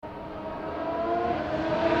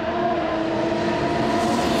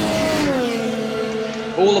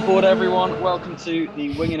All aboard, everyone. Welcome to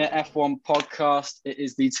the Winging It F1 podcast. It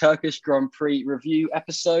is the Turkish Grand Prix review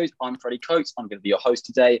episode. I'm Freddie Coates. I'm going to be your host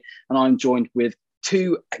today, and I'm joined with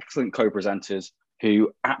two excellent co-presenters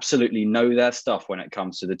who absolutely know their stuff when it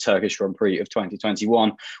comes to the Turkish Grand Prix of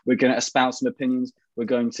 2021. We're going to espouse some opinions. We're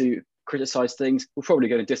going to criticize things. We're probably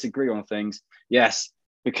going to disagree on things. Yes,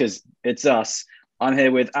 because it's us. I'm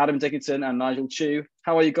here with Adam Dickinson and Nigel Chu.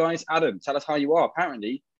 How are you guys? Adam, tell us how you are.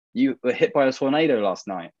 Apparently, you were hit by a tornado last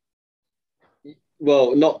night.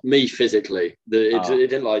 Well, not me physically. It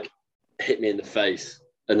didn't like hit me in the face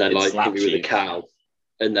and then like hit me with a cow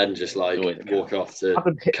and then just like walk off to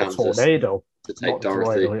Kansas tornado to take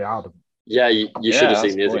Dorothy. Tornado, yeah, you should have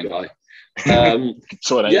seen the other guy. Yeah,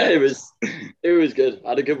 it was good. I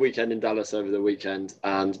had a good weekend in Dallas over the weekend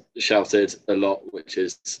and shouted a lot, which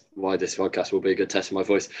is why this podcast will be a good test of my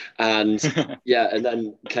voice. And yeah, and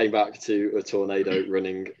then came back to a tornado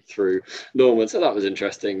running through Norman. So that was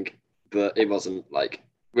interesting, but it wasn't like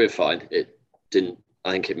we're fine. It didn't.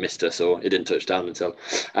 I think it missed us or it didn't touch down until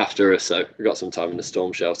after us. So we got some time in the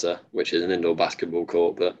storm shelter, which is an indoor basketball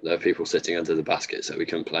court, but there are people sitting under the basket, so we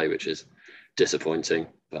couldn't play, which is disappointing.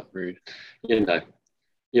 But rude. You know,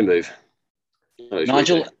 you move.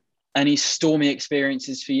 Nigel, any stormy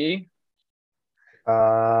experiences for you?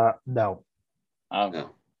 No. No.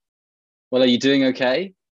 Well, are you doing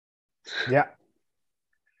okay? Yeah.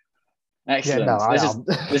 Excellent.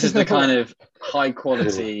 Yeah, this is the kind of high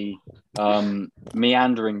quality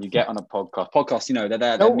meandering you get on a podcast. Podcasts, you know,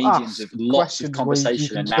 they're mediums of lots of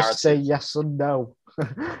conversation and narrative. Just say yes or no.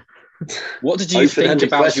 What did you think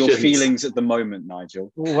about your feelings at the moment,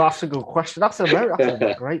 Nigel? Oh, that's a good question. That's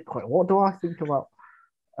a great question. What do I think about?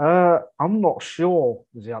 I'm not sure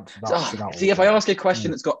is the answer to that. See, if I ask a question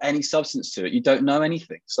that's got any substance to it, you don't know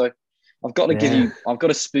anything. So I've got to I've got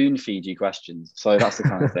to spoon feed you questions. So that's the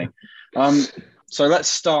kind of thing. So let's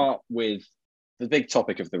start with the big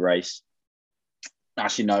topic of the race.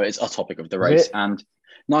 Actually, no, it's a topic of the race. And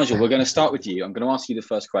Nigel, we're going to start with you. I'm going to ask you the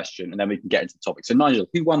first question and then we can get into the topic. So Nigel,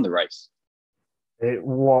 who won the race?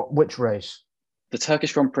 Which race? The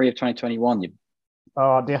Turkish Grand Prix of 2021. The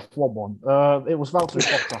F1 one. It was Valtteri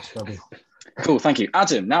Bottas. Cool, thank you.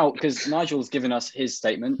 Adam, now, because Nigel's given us his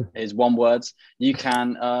statement, his one words, you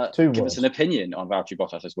can give us an opinion on Valtteri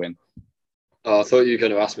Bottas' win. Oh, I thought you were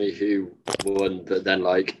going to ask me who won, but then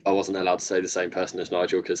like I wasn't allowed to say the same person as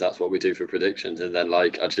Nigel because that's what we do for predictions, and then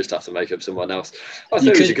like I just have to make up someone else.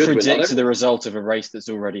 You could predict the result of a race that's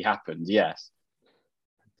already happened. Yes.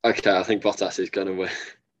 Okay, I think Bottas is going to win.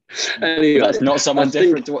 Anyway, that's not someone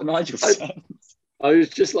different to what Nigel said. I was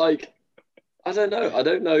just like, I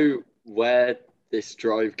don't know where this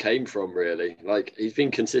drive came from, really. Like, he's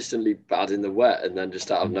been consistently bad in the wet, and then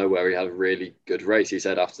just out of nowhere, he had a really good race. He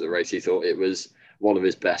said after the race he thought it was one of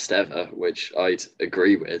his best ever, which I'd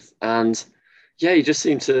agree with. And yeah, he just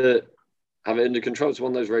seemed to have it under control. It's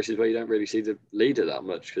one of those races where you don't really see the leader that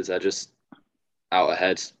much because they're just out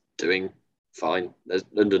ahead, doing fine. There's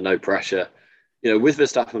under no pressure. You know, with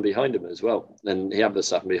Verstappen behind him as well. And he had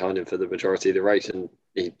Verstappen behind him for the majority of the race, and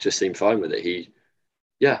he just seemed fine with it.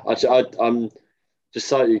 I'm just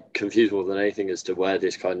slightly confused more than anything as to where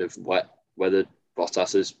this kind of wet weather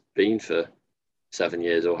Bottas has been for 7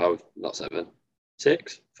 years or how, not 7,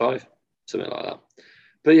 6, 5, something like that.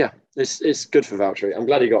 But yeah, it's good for Valtteri. I'm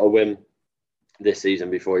glad he got a win this season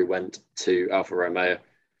before he went to Alfa Romeo.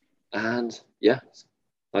 And yeah,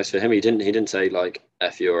 nice for him. He didn't say like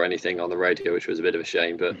F you or anything on the radio, which was a bit of a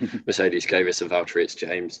shame, but Mercedes gave us a Valtteri, it's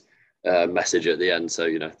James message at the end. So,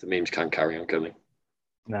 you know, the memes can carry on coming.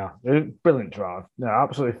 No, brilliant drive. No,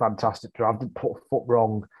 absolutely fantastic drive. Didn't put a foot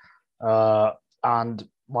wrong. And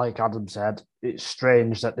like Adam said, it's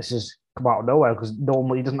strange that this has come out of nowhere because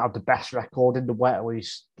normally he doesn't have the best record in the wet, at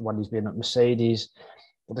least when he's been at Mercedes.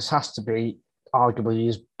 But this has to be arguably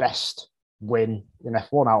his best win in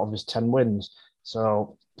F1 out of his 10 wins.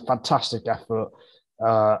 So fantastic effort.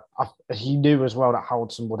 He knew as well that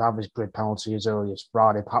Hamilton would have his grid penalty as early as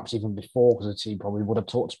Friday, perhaps even before, because the team probably would have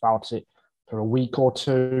talked about it for a week or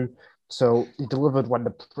two. So he delivered when the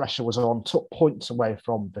pressure was on, took points away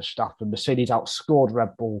from Verstappen. Mercedes outscored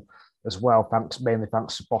Red Bull as well, mainly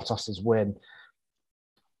thanks to Bottas's win.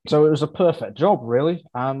 So it was a perfect job, really,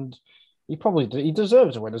 and he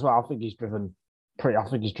deserves a win as well. I think he's driven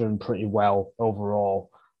pretty well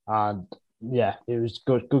overall, and yeah, it was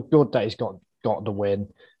good that he's got the win.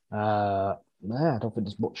 I don't think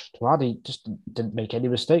there's much to add. He just didn't make any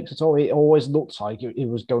mistakes at all. It always looked like it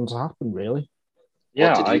was going to happen, really.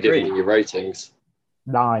 Yeah, what did you give him in your ratings?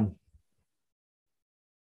 9.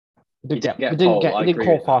 He didn't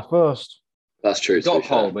qualify first. That's true. He got a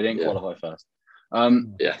pole, but he didn't qualify first.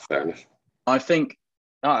 Yeah, fair enough. I think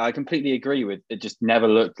I completely agree with it. Just never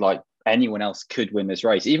looked like anyone else could win this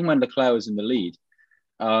race, even when Leclerc was in the lead.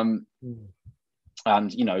 And,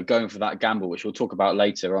 going for that gamble, which we'll talk about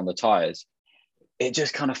later on the tyres, it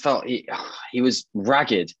just kind of felt he was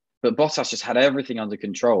ragged, but Bottas just had everything under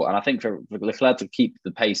control. And I think for Leclerc to keep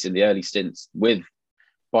the pace in the early stints with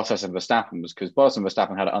Bottas and Verstappen was because Bottas and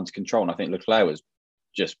Verstappen had it under control. And I think Leclerc was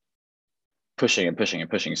just pushing and pushing and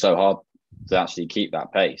pushing so hard to actually keep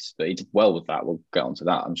that pace. But he did well with that. We'll get onto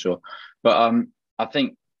that, I'm sure. But I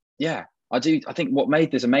think, I think what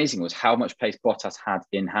made this amazing was how much pace Bottas had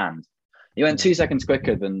in hand. He went 2 seconds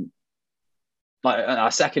quicker than, like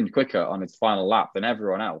a second quicker on his final lap than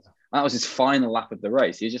everyone else. That was his final lap of the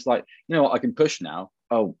race. He's just like, you know what, I can push now.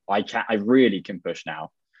 Oh, I really can push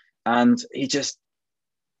now. And he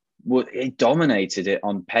dominated it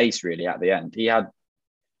on pace really at the end. He had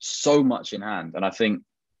so much in hand. And I think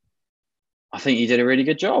he did a really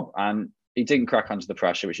good job. And he didn't crack under the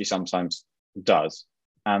pressure, which he sometimes does.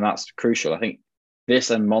 And that's crucial. I think this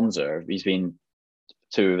and Monza, he's been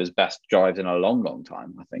two of his best drives in a long, long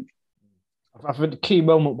time, I think. I think the key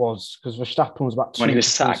moment was because Verstappen was about 2 when he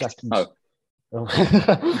was to 3 sacked. seconds.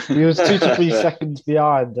 He was 2 to 3 seconds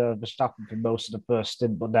behind Verstappen for most of the first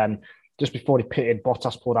stint, but then just before he pitted,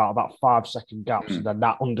 Bottas pulled out about 5 second gaps, and then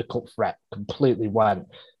that undercut threat completely went.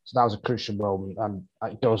 So that was a crucial moment, and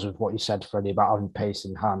it goes with what you said, Freddie, about having pace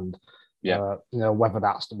in hand. Yeah, whether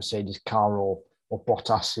that's the Mercedes car or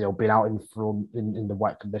Bottas, being out in front in the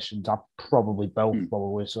wet conditions, probably both,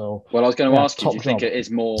 probably. So, well, I was going to ask you, do you think it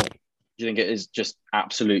is more? Do you think it is just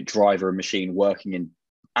absolute driver and machine working in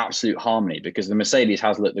absolute harmony? Because the Mercedes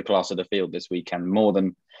has looked the class of the field this weekend more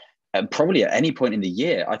than probably at any point in the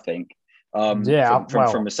year, I think. From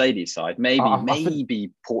Mercedes side,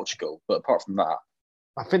 maybe Portugal, but apart from that,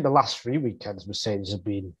 I think the last 3 weekends Mercedes have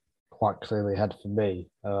been quite clearly ahead for me,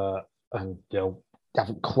 and they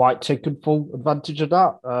haven't quite taken full advantage of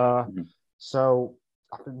that. So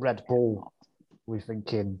I think Red Bull, we're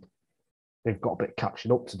thinking they've got a bit of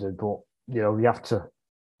catching up to do, but you have to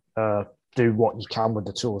do what you can with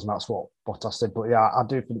the tools, and that's what Bottas did. But yeah, I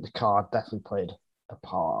do think the car definitely played a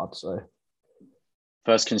part, I'd say.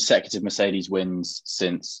 First consecutive Mercedes wins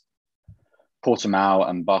since Portimao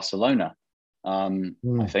and Barcelona, I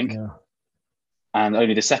think. Yeah. And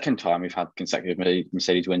only the second time we've had consecutive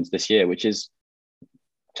Mercedes wins this year, which is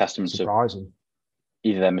testament surprising to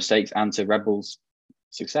either their mistakes and to Red Bull's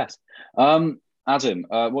success. Adam,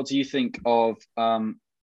 what do you think of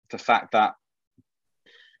the fact that,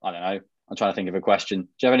 I don't know, I'm trying to think of a question. Do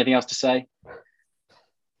you have anything else to say?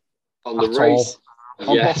 On the race?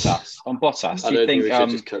 On Bottas. I don't think we should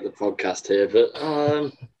just cut the podcast here, but...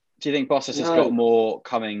 do you think Bottas has got more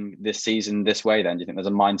coming this season this way then? Do you think there's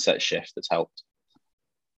a mindset shift that's helped?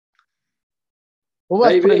 Well,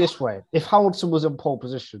 let's put it this way. If Hamilton was in pole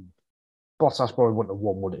position, Bottas probably wouldn't have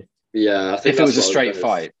won, would he? Yeah, I think if it was a straight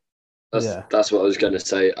fight. That's what I was going to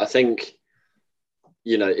say. I think,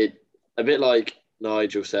 it a bit like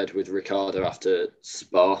Nigel said with Ricciardo after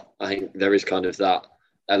Spa, I think there is kind of that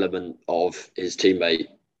element of his teammate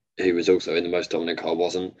who was also in the most dominant car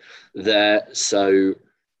wasn't there. So,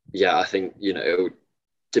 yeah, I think, it will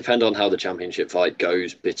depend on how the championship fight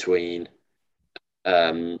goes between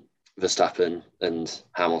Verstappen and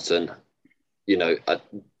Hamilton.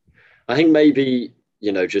 I think maybe,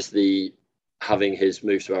 just the having his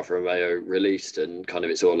move to Alfa Romeo released and kind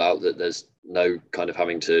of it's all out that there's no kind of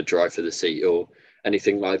having to drive for the seat or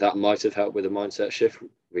anything like that might have helped with a mindset shift.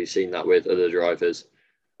 We've seen that with other drivers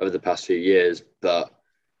over the past few years, but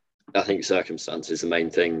I think circumstance is the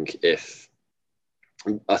main thing. If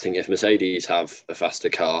Mercedes have a faster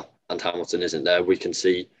car and Hamilton isn't there, we can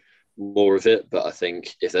see more of it. But I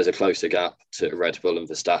think if there's a closer gap to Red Bull and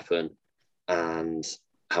Verstappen and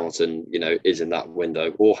Hamilton, is in that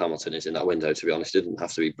window, or Hamilton is in that window, to be honest, it didn't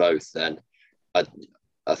have to be both, then I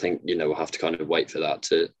think, we'll have to kind of wait for that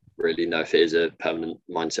to really know if it is a permanent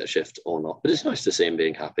mindset shift or not. But it's nice to see him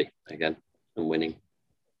being happy again and winning.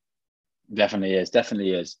 Definitely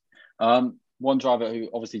is. One driver who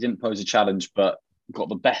obviously didn't pose a challenge, but got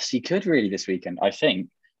the best he could really this weekend, I think,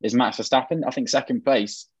 is Max Verstappen. I think second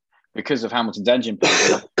place, because of Hamilton's engine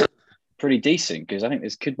power, pretty decent, because I think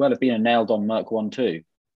this could well have been a nailed-on Merc 1-2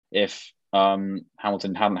 if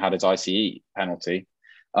Hamilton hadn't had his ICE penalty.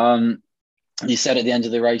 He said at the end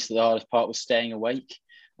of the race that the hardest part was staying awake,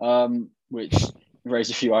 which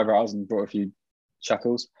raised a few eyebrows and brought a few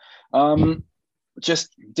chuckles.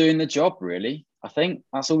 Just doing the job, really. I think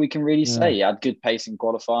that's all we can really say. He had good pace in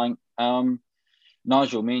qualifying.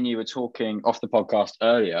 Nigel, me and you were talking off the podcast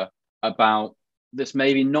earlier about this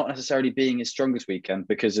maybe not necessarily being his strongest weekend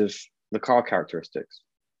because of the car characteristics.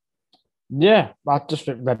 Yeah, I just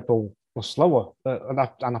think Red Bull was slower, and I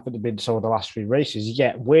think they've been so the last three races.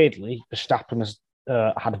 Yet weirdly, Verstappen has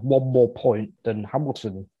had one more point than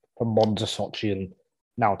Hamilton from Monza, Sochi, and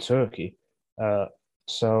now Turkey.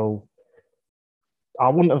 So I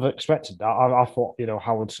wouldn't have expected that. I thought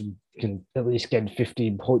Hamilton can at least gain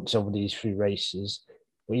 15 points over these three races,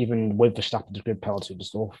 but even with Verstappen's grid penalty and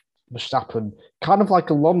stuff, Verstappen kind of like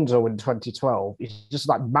Alonso in 2012, he's just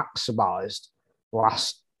like maximised the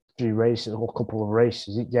last few races or couple of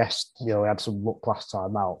races. Yes, he had some luck last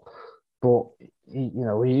time out, but he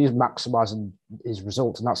is maximising his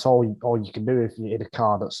results, and that's all you can do if you're in a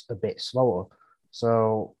car that's a bit slower.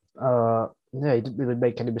 So yeah, he didn't really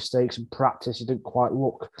make any mistakes in practice. He didn't quite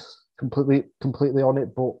look completely on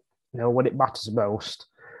it, but when it matters most,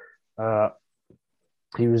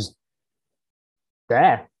 he was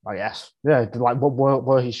there, I guess. Yeah, like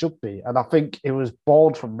where he should be. And I think it was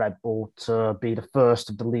bold from Red Bull to be the first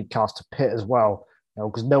of the lead cars to pit as well,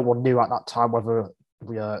 because no one knew at that time whether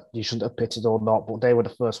you shouldn't have pitted or not. But they were the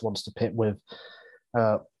first ones to pit with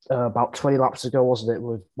about 20 laps ago, wasn't it?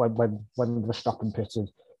 With when Verstappen pitted.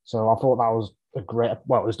 So I thought that was it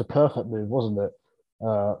was the perfect move, wasn't it?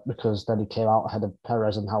 Because then he came out ahead of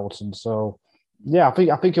Perez and Hamilton. So yeah, I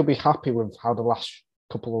think he'll be happy with how the last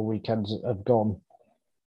couple of weekends have gone.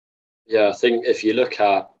 Yeah, I think if you look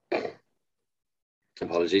at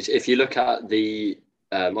the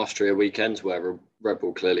Austria weekends where Red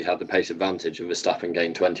Bull clearly had the pace advantage and Verstappen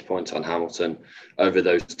gained 20 points on Hamilton over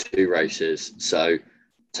those two races. So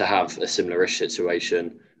to have a similar-ish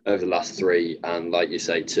situation over the last three and, like you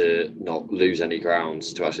say, to not lose any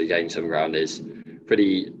grounds, to actually gain some ground is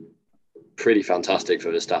pretty fantastic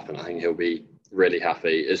for Verstappen. I think he'll be really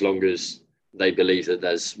happy as long as they believe that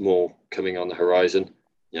there's more coming on the horizon.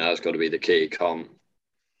 That's got to be the key.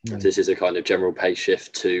 If this is a kind of general pace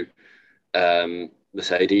shift to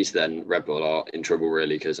Mercedes, then Red Bull are in trouble,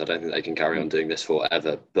 really, because I don't think they can carry on doing this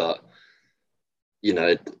forever. But,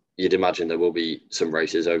 you'd imagine there will be some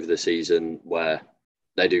races over the season where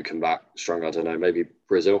they do come back strong. I don't know, maybe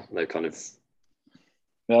Brazil. They've kind of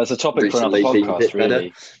it's a topic for another podcast,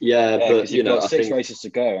 really. Yeah, but you've got six races to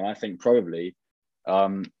go, and I think probably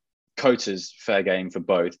Cota's fair game for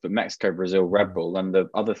both, but Mexico, Brazil, Red Bull, and the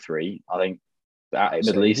other three, I think that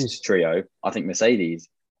Middle East trio, I think Mercedes.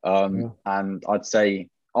 And I'd say,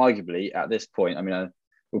 arguably, at this point, I mean,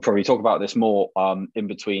 we'll probably talk about this more in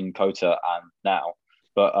between Cota and now,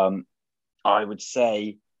 but I would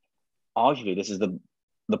say, arguably, this is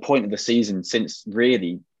the point of the season since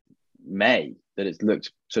really May that it's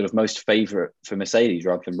looked sort of most favourite for Mercedes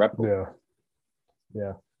rather than Red Bull.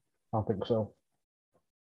 Yeah, I think so.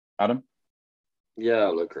 Adam? Yeah,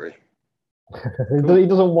 I'll agree. He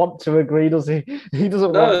doesn't want to agree, does he? He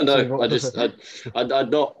doesn't want to. No,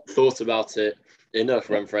 I'd not thought about it enough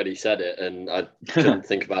when Freddie said it, and I couldn't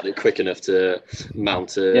think about it quick enough to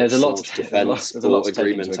mount a defence or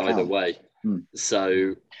agreement either way.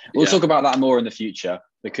 So we'll talk about that more in the future,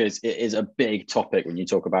 because it is a big topic when you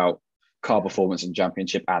talk about car performance and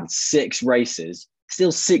championship, and 6 races,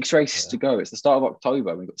 still 6 races to go. It's the start of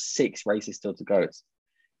October. We've got 6 races still to go. It's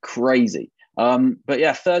crazy. But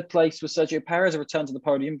yeah, third place was Sergio Perez, a return to the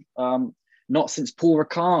podium. Not since Paul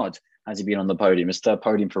Ricard has he been on the podium. His third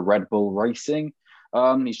podium for Red Bull Racing.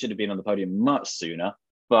 He should have been on the podium much sooner,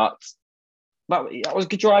 but that was a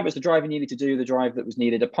good drive. It's the drive he needed to do, the drive that was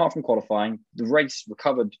needed. Apart from qualifying, the race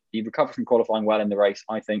recovered. He recovered from qualifying well in the race,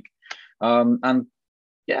 I think. And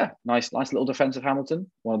yeah, nice little defense of Hamilton.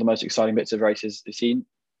 One of the most exciting bits of races we've seen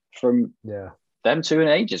from them two in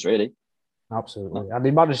ages, really. Absolutely. And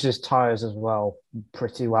he managed his tyres as well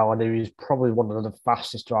pretty well. And he was probably one of the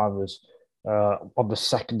fastest drivers on the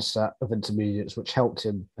second set of intermediates, which helped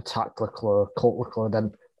him attack Leclerc. Caught Leclerc,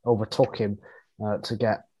 then overtook him to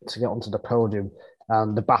get onto the podium.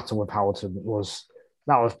 And the battle with Hamilton was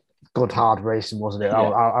good, hard racing, wasn't it?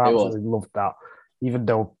 I absolutely loved that. Even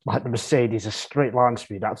though like the Mercedes, a straight line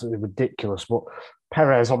speed, absolutely ridiculous. But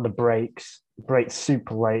Perez on the brakes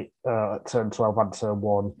super late at turn 12 and turn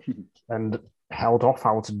 1, and held off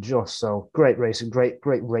Hamilton just. So great racing, great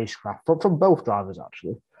racecraft from both drivers,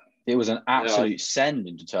 actually. It was an absolute send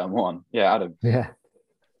into turn 1. Yeah, Adam. Yeah.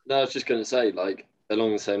 No, I was just going to say, like,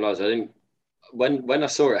 along the same lines, I think when I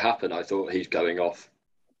saw it happen, I thought he's going off.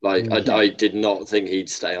 Like, I did not think he'd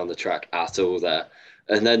stay on the track at all there.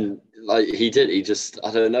 And then, like, he did. He just,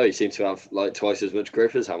 I don't know, he seemed to have, like, twice as much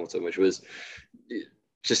grip as Hamilton, which was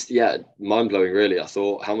just, mind-blowing, really. I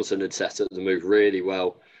thought Hamilton had set up the move really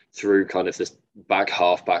well through kind of this back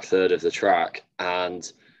third of the track.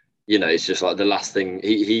 And, it's just like the last thing.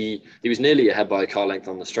 He was nearly ahead by a car length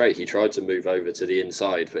on the straight. He tried to move over to the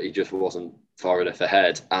inside, but he just wasn't far enough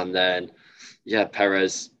ahead. And then,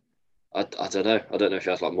 Perez, I don't know. I don't know if he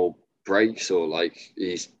has like more brakes or like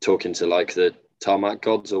he's talking to like the tarmac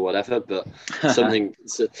gods or whatever, but something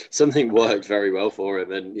worked very well for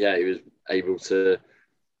him. And he was able to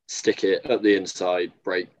stick it up the inside,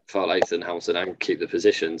 brake far later than Hamilton and keep the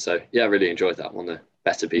position. So, I really enjoyed that. One of the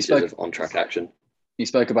better pieces of on-track action. He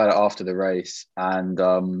spoke about it after the race,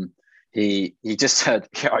 and he just said,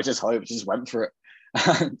 I just hope, just went for it.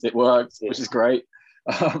 And it worked, which is great.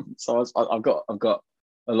 So I've got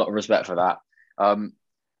a lot of respect for that.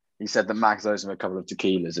 He said that Max owes him a couple of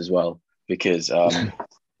tequilas as well, because of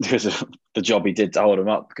the job he did to hold him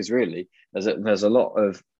up. Because really, there's a lot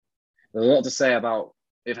to say about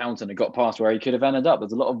if Hamilton had got past where he could have ended up.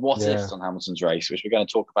 There's a lot of what ifs on Hamilton's race, which we're going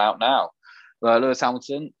to talk about now. Lewis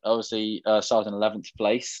Hamilton obviously started in 11th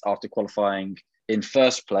place after qualifying in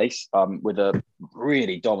first place with a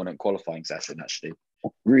really dominant qualifying session, actually.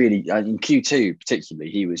 Really, in Q2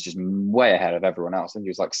 particularly, he was just way ahead of everyone else. I think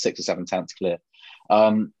he was like 6 or 7 tenths clear.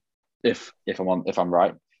 If I'm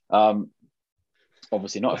right.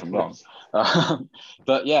 Obviously not if I'm wrong.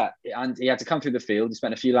 But and he had to come through the field. He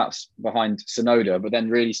spent a few laps behind Tsunoda, but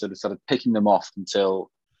then really sort of started picking them off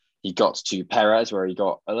until he got to Perez, where he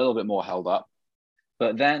got a little bit more held up.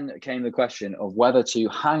 But then came the question of whether to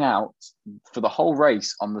hang out for the whole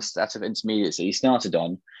race on the set of intermediates that he started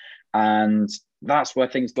on. And that's where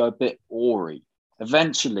things go a bit awry.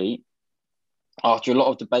 Eventually, after a lot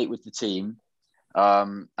of debate with the team,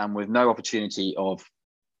 and with no opportunity of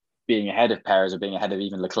being ahead of Perez or being ahead of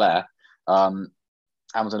even Leclerc,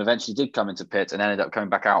 Hamilton eventually did come into pit and ended up coming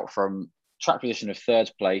back out from track position of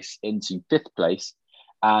 3rd place into 5th place.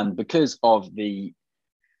 And because of the,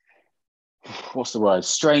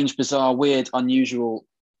 strange, bizarre, weird, unusual,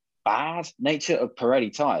 bad nature of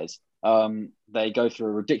Pirelli tyres, they go through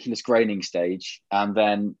a ridiculous graining stage, and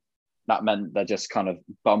then that meant they're just kind of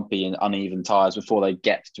bumpy and uneven tyres before they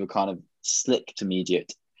get to a kind of slick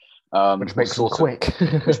intermediate. Which makes them quick.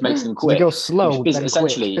 Which makes them quick. They go slow.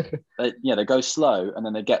 Essentially, they go slow, and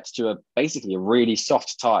then they get to basically a really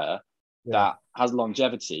soft tyre that has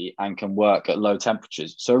longevity and can work at low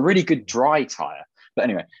temperatures. So a really good dry tyre. But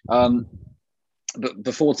anyway, but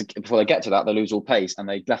before they get to that, they lose all pace, and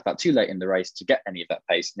they left that too late in the race to get any of that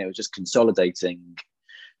pace, and it was just consolidating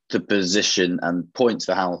the position and points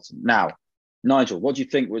for Hamilton. Now, Nigel, what do you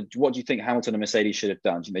think Hamilton and Mercedes should have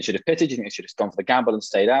done? Do you think they should have pitted? Do you think they should have gone for the gamble and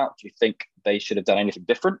stayed out? Do you think they should have done anything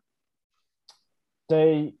different?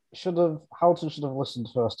 Hamilton should have listened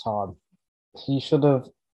first time. He should have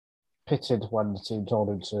pitted when the team told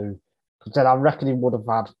him to, because then I reckon he would have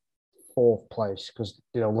had 4th place, because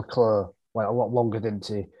Leclerc went a lot longer, didn't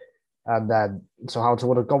he? And then so Hamilton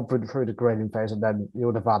would have gone through the grading phase, and then he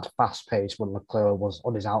would have had fast pace when Leclerc was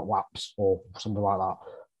on his out laps or something like that.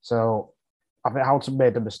 So I think Hamilton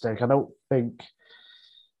made a mistake. I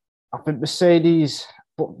think Mercedes,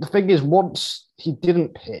 but the thing is, once he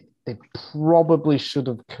didn't pit, they probably should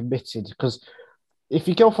have committed, because if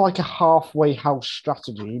you go for like a halfway house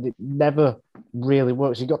strategy, it never really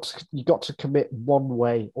works. You got to commit one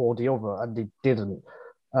way or the other, and they didn't.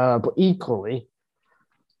 But equally,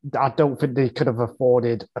 I don't think they could have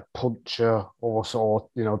afforded a puncher or so,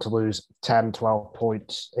 to lose 10, 12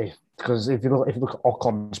 points. Because if you look at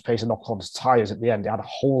Ocon's pace and Ocon's tyres at the end, it had a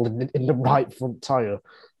hole in the right front tyre,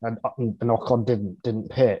 and Ocon didn't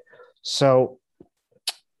pit. So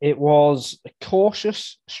it was a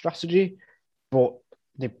cautious strategy, but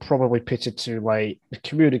they probably pitted too late. The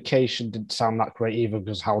communication didn't sound that great either,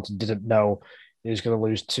 because Hamilton didn't know he was going to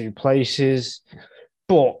lose 2 places.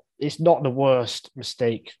 But it's not the worst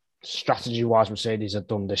mistake strategy-wise Mercedes have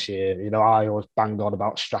done this year. I always banged on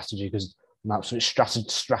about strategy because I'm an absolute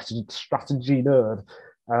strategy nerd.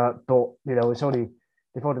 But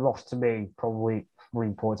they've only lost to me probably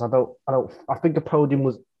 3 points. I think a podium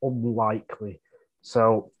was unlikely.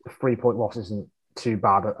 So a 3-point loss isn't too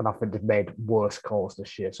bad, and I think they've made worse calls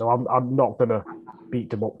this year. So I'm not going to beat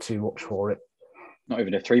them up too much for it. Not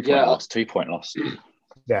even a 3-point loss, 2-point loss.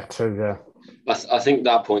 Yeah, true. Yeah, I think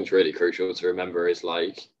that point's really crucial to remember. Is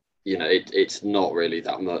like, it's not really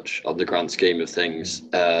that much on the grand scheme of things.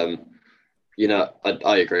 I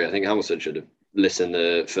agree. I think Hamilton should have listened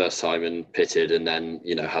the first time and pitted, and then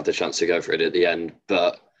had the chance to go for it at the end.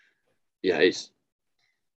 But it's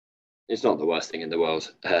not the worst thing in the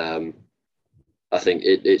world. I think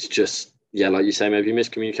it's just like you say, maybe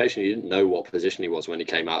miscommunication. He didn't know what position he was when he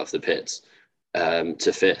came out of the pits to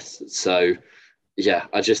 5th. So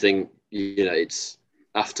I just think it's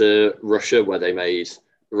after Russia where they made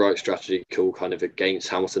right strategy call kind of against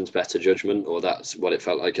Hamilton's better judgment, or that's what it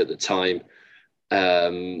felt like at the time.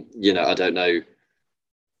 I don't know.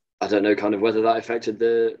 I don't know kind of whether that affected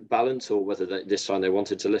the balance, or whether this time they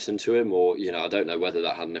wanted to listen to him, or, I don't know whether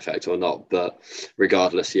that had an effect or not. But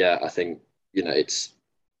regardless, yeah, I think, it's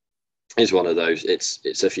one of those.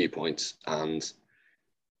 It's a few points, and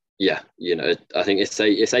yeah, I think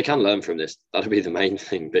if they can learn from this, that'll be the main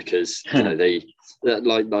thing, because they,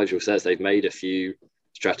 like Nigel says, they've made a few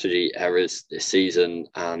strategy errors this season,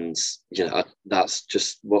 and that's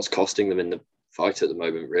just what's costing them in the fight at the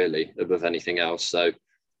moment, really, above anything else. So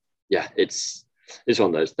yeah, it's one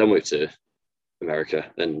of those. They'll move to America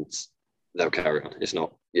and they'll carry on. It's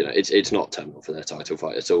not, it's not terminal for their title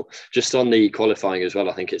fight at all. Just on the qualifying as well,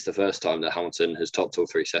 I think it's the first time that Hamilton has topped all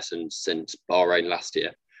 3 sessions since Bahrain last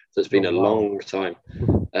year. So it's been a long time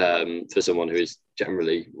for someone who is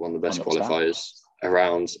generally one of the best qualifiers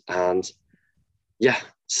around. And yeah,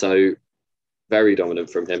 so very dominant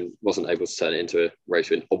from him. Wasn't able to turn it into a race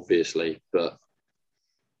win, obviously, but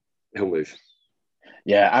he'll move.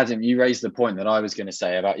 Yeah, Adam, you raised the point that I was going to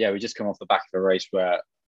say about, we just come off the back of a race where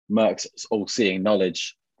Merck's all-seeing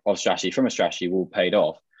knowledge of strategy from a strategy wall paid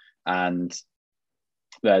off. And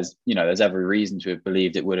there's every reason to have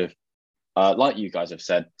believed it would have, like you guys have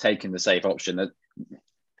said, taken the safe option. That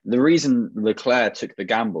the reason Leclerc took the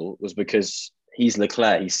gamble was because he's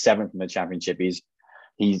Leclerc. He's 7th in the championship. He's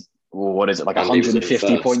what is it, like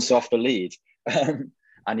 150 points off the lead.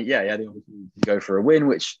 And he had the opportunity to go for a win,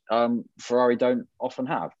 which Ferrari don't often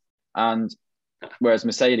have. And whereas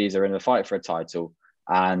Mercedes are in the fight for a title,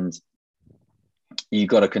 and you've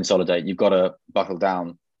got to consolidate, you've got to buckle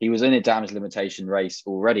down. He was in a damage limitation race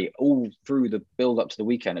already, all through the build up to the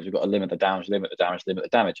weekend, as we've got to limit the damage, limit the damage, limit the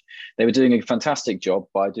damage. They were doing a fantastic job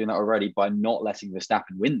by doing that already, by not letting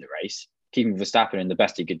Verstappen win the race, keeping Verstappen in the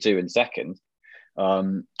best he could do in second.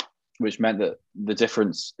 Which meant that the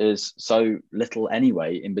difference is so little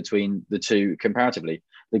anyway in between the two comparatively.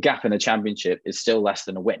 The gap in the championship is still less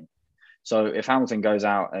than a win. So if Hamilton goes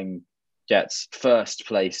out and gets first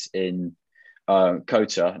place in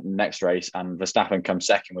COTA next race, and Verstappen comes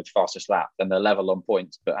second with fastest lap, then they're level on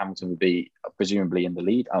points, but Hamilton would be presumably in the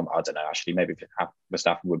lead. I don't know, actually, maybe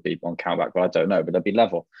Verstappen would be on countback, but I don't know, but they'd be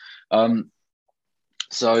level.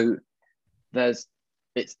 So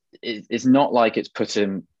it's not like it's put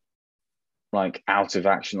him like out of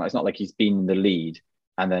action. Like, it's not like he's been in the lead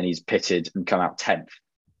and then he's pitted and come out 10th.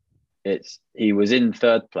 He was in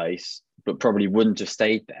 3rd place, but probably wouldn't have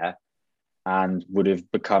stayed there, and would have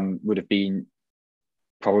been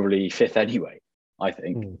probably 5th anyway, I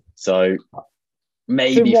think. So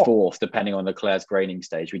maybe 4th, depending on Leclerc's graining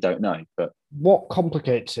stage. We don't know. But what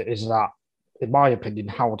complicates it is that, in my opinion,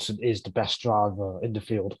 Hamilton is the best driver in the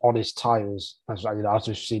field on his tyres, as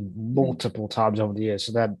we've seen multiple times over the years.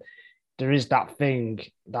 So then there is that thing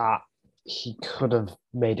that he could have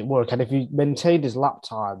made it work. And if he maintained his lap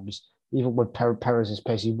times, even with Perez's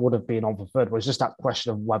pace, he would have been on for 3rd. But it's just that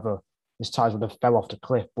question of whether his tyres would have fell off the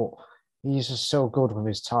cliff. But he's just so good with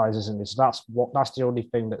his tyres, isn't he? So that's the only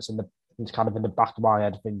thing that's kind of in the back of my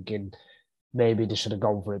head, thinking maybe they should have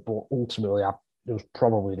gone for it. But ultimately, it was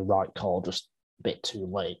probably the right call, just a bit too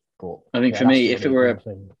late. But I think for me, if it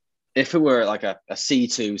were like a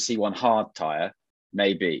C2, C1 hard tyre,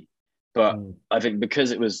 maybe. But I think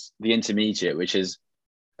because it was the intermediate, which is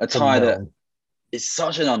a tyre that is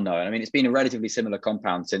such an unknown. I mean, it's been a relatively similar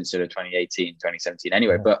compound since sort of 2018, 2017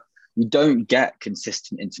 anyway, but you don't get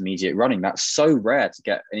consistent intermediate running. That's so rare to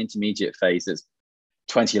get an intermediate phase that's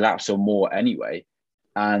 20 laps or more anyway.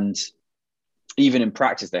 And even in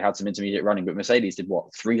practice, they had some intermediate running, but Mercedes did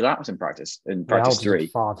 3 laps in practice? In practice 3.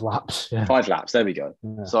 5 laps. Yeah. 5 laps, there we go.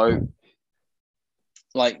 Yeah. So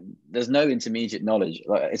there's no intermediate knowledge.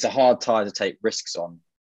 It's a hard tyre to take risks on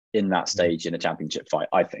in that stage in a championship fight,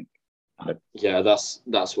 I think. Yeah, that's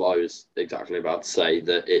what I was exactly about to say,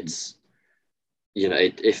 that it's,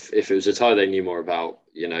 if it was a tyre they knew more about,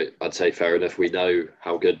 I'd say fair enough. We know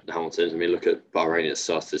how good Hamilton is. I mean, look at Bahrain at the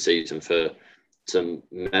start of the season for some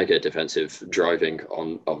mega defensive driving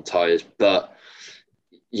on tyres. But,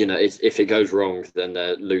 if it goes wrong, then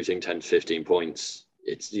they're losing 10 to 15 points.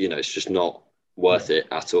 It's just not worth it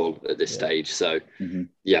at all at this stage. So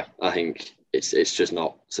I think it's just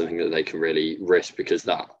not something that they can really risk, because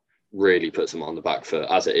that really puts them on the back foot.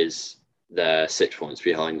 As it is, they're 6 points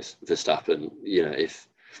behind Verstappen. If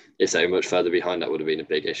they were much further behind, that would have been a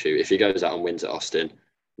big issue. If he goes out and wins at Austin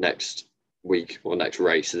next week or next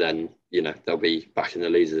race, then they'll be back in the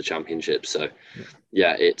lead of the championship. So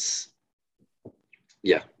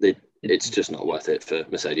it's just not worth it for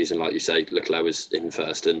Mercedes. And like you say, Leclerc was in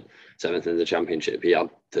first and seventh in the championship. He had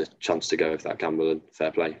the chance to go with that gamble, and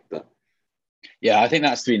fair play. But yeah, I think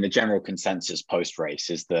that's been the general consensus post race,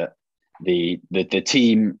 is that the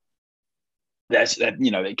team,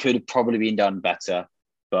 it could have probably been done better,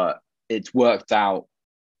 but it's worked out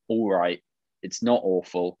all right. It's not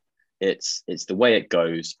awful. It's the way it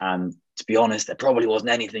goes. And to be honest, there probably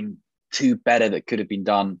wasn't anything too better that could have been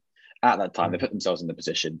done at that time. They put themselves in the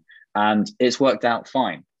position, and it's worked out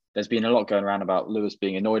fine. There's been a lot going around about Lewis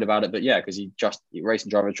being annoyed about it, but yeah, because racing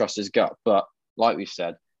driver trusts his gut. But like we've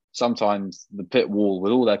said, sometimes the pit wall,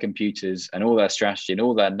 with all their computers and all their strategy and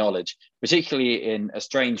all their knowledge, particularly in a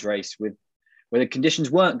strange race where the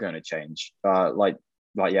conditions weren't going to change, like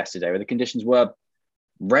yesterday, where the conditions were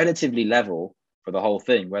relatively level for the whole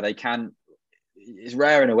thing, where it's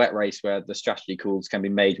rare in a wet race where the strategy calls can be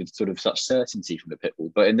made with sort of such certainty from the pit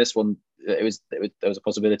wall. But in this one, there was a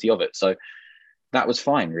possibility of it. So that was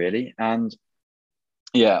fine, really. And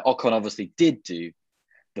yeah, Ocon obviously did do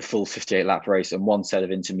the full 58 lap race and one set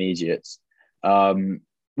of intermediates,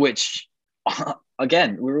 which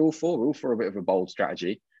again, we're all for a bit of a bold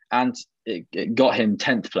strategy, and it got him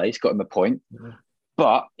 10th place, got him a point. Mm-hmm.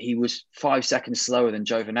 But he was 5 seconds slower than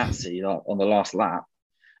Giovinazzi on the last lap.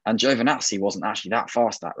 And Giovinazzi wasn't actually that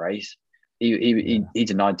fast that race. He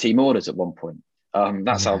denied team orders at one point.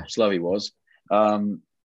 That's how slow he was. And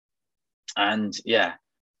yeah,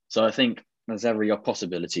 so I think there's every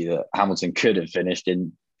possibility that Hamilton could have finished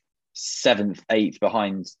in 7th, 8th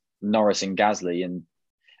behind Norris and Gasly. And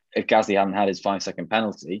if Gasly hadn't had his 5-second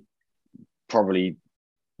penalty, probably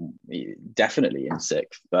definitely in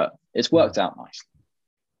 6th. But it's worked out nicely.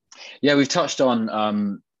 Yeah, we've touched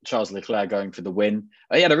on Charles Leclerc going for the win.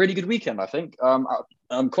 He had a really good weekend, I think.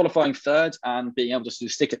 Qualifying 3rd and being able to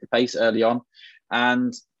stick at the pace early on.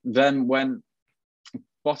 And then when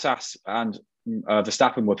Bottas and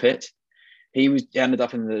Verstappen were pit, he ended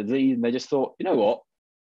up in the lead, and they just thought, you know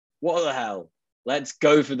what the hell? Let's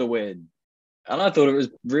go for the win. And I thought it was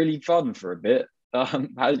really fun for a bit.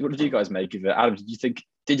 What did you guys make of it? Adam,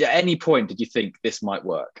 at any point did you think this might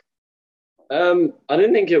work? I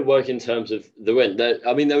didn't think it would work in terms of the win.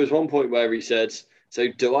 There was one point where he said, "So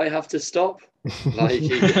do I have to stop? So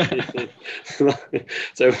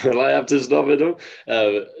will I have to stop it all?"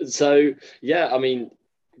 So yeah,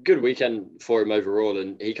 good weekend for him overall,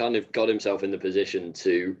 and he kind of got himself in the position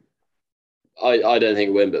to, I don't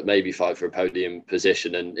think win, but maybe fight for a podium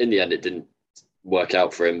position. And in the end, it didn't work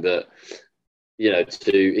out for him. But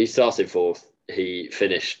he started 4th, he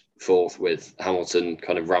finished 4th with Hamilton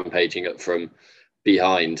kind of rampaging up from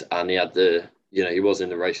behind, and he had he was in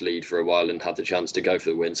the race lead for a while and had the chance to go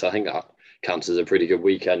for the win. So I think that counts as a pretty good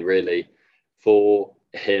weekend, really, for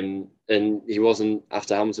him. And he wasn't,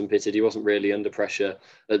 after Hamilton pitted, he wasn't really under pressure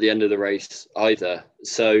at the end of the race either.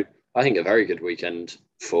 So I think a very good weekend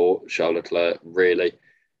for Charles Leclerc, really.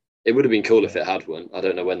 It would have been cool if it had won. I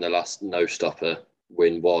don't know when the last no-stopper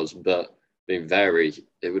win was, but it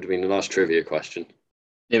would have been a nice trivia question.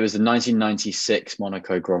 It was the 1996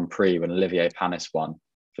 Monaco Grand Prix when Olivier Panis won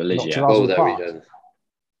for Ligier. Oh, there we go.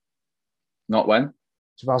 Not when?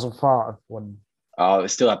 2005 when. Oh, it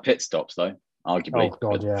still had pit stops though, arguably. Oh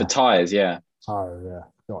God, yeah. For tyres, yeah. Tyre,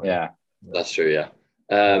 yeah. Yeah. That's true, yeah.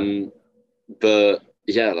 But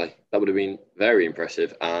yeah, that would have been very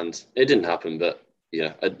impressive, and it didn't happen. But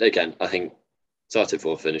again, I think started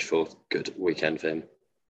 4th, finished 4th. Good weekend for him.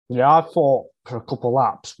 Yeah, I thought for a couple of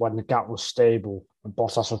laps when the gap was stable and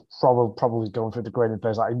Bottas was probably going through the grading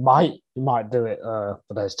phase, like he might do it,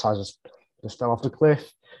 but his tyres just fell off the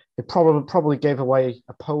cliff. He probably gave away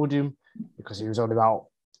a podium because he was only about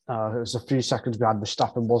it was a few seconds behind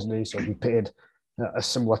Verstappen, wasn't he? So if he pitted at a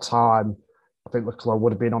similar time, I think Leclerc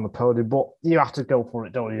would have been on the podium. But you have to go for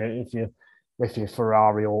it, don't you? If you're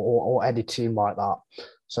Ferrari or any team like that.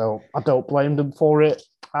 So I don't blame them for it.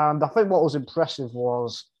 And I think what was impressive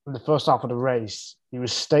was in the first half of the race, he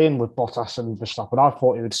was staying with Bottas and Verstappen. I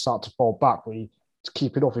thought he would start to fall back, but to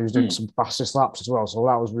keep it up, he was doing some fastest laps as well. So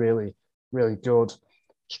that was really, really good.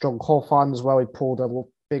 Strong qualifying as well. He pulled a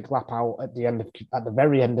big lap out at the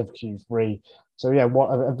very end of Q3. So yeah,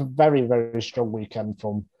 what a very, very strong weekend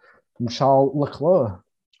from Charles Leclerc.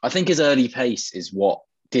 I think his early pace is what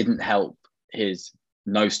didn't help his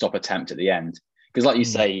no-stop attempt at the end. Because like you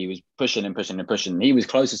say, he was pushing and pushing and pushing. He was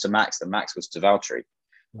closest to Max than Max was to Valtteri.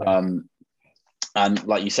 Yeah. And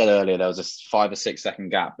like you said earlier, there was a 5 or 6 second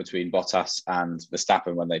gap between Bottas and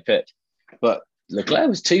Verstappen when they pit. But Leclerc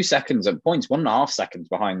was 2 seconds at points, 1.5 seconds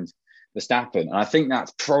behind Verstappen. And I think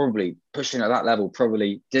that's probably pushing at that level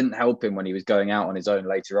probably didn't help him when he was going out on his own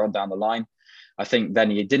later on down the line. I think then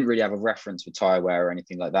he didn't really have a reference for tyre wear or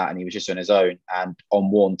anything like that, and he was just on his own and on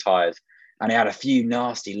worn tyres. And he had a few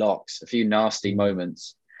nasty locks, a few nasty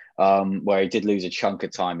moments where he did lose a chunk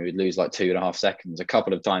of time. He would lose like 2.5 seconds. A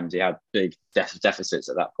couple of times he had big deficits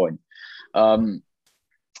at that point,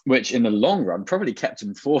 which in the long run probably kept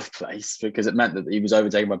him fourth place because it meant that he was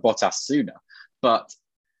overtaken by Bottas sooner. But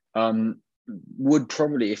would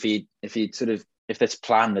probably, if this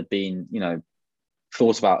plan had been,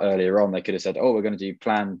 thought about earlier on, they could have said, oh, we're going to do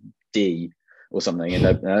plan D or something,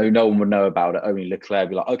 and no one would know about it. Only Leclerc would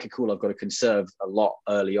be like, okay, cool, I've got to conserve a lot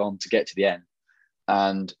early on to get to the end.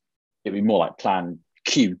 And it'd be more like plan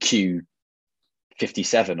QQ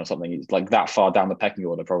 57 or something. It's like that far down the pecking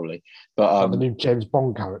order, probably. But the new James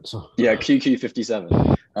Bond character. Yeah, QQ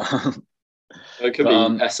 57. It could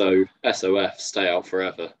be SOF, stay out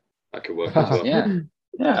forever. That could work as well.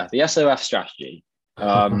 Yeah, the SOF strategy.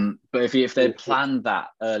 But if they'd planned that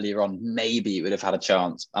earlier on, maybe it would have had a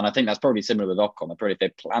chance. And I think that's probably similar with Ocon. Probably if they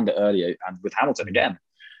planned it earlier, and with Hamilton again,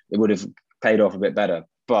 it would have paid off a bit better.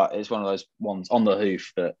 But it's one of those ones on the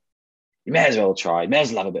hoof that you may as well try, may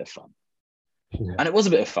as well have a bit of fun. Yeah. And it was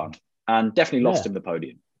a bit of fun, and definitely lost him the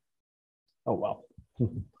podium. Oh, well.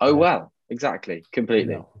 Oh, well, exactly,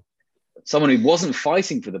 completely. Yeah. Someone who wasn't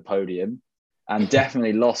fighting for the podium and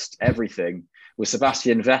definitely lost everything was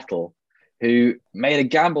Sebastian Vettel, who made a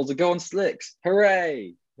gamble to go on slicks.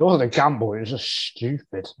 Hooray! It wasn't a gamble, it was just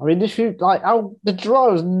stupid. I mean,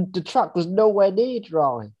 the track was nowhere near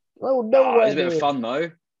dry. Oh, nowhere. It was a bit of fun,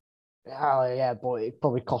 though. Oh, yeah, but it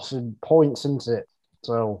probably cost him points, isn't it?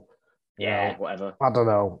 So, yeah, whatever. I don't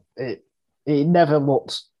know. It never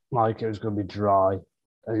looked like it was going to be dry,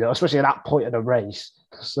 especially at that point in the race.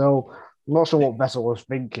 So, I'm not sure what Vettel was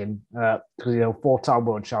thinking, because, 4-time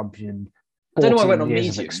world champion, 14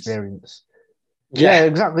 years of experience. Yeah,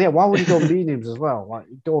 exactly. Yeah, why would he go mediums as well? Like,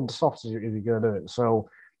 go on the softs if you're going to do it. So,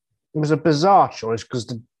 it was a bizarre choice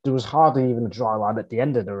because there was hardly even a dry line at the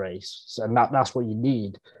end of the race, and that's what you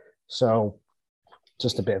need. So,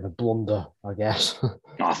 just a bit of a blunder, I guess.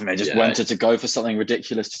 I think they just wanted to go for something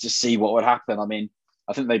ridiculous to just see what would happen. I mean,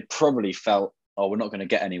 I think they probably felt, we're not going to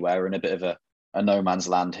get anywhere. We're in a bit of a no man's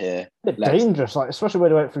land here. Dangerous, like especially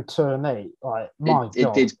when they went through turn 8. Like, God.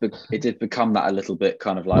 It did become that a little bit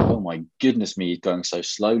kind of like, oh my goodness me, going so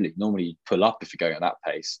slowly. Normally you'd pull up if you're going at that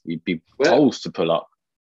pace. You'd be told to pull up.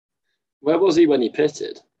 Where was he when he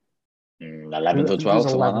pitted? 11th or 12th,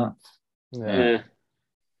 something like that. Yeah.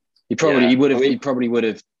 He probably would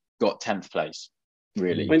have got 10th place,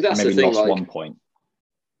 really. I mean, that's maybe the thing, lost 1 point.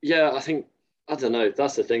 Yeah, I don't know.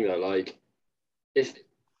 That's the thing, though. Like, if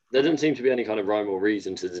there doesn't seem to be any kind of rhyme or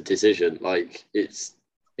reason to the decision, like it's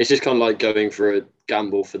just kind of like going for a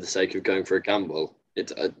gamble for the sake of going for a gamble.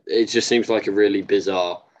 It just seems like a really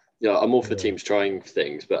bizarre. I'm all for teams trying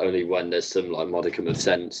things, but only when there's some like modicum of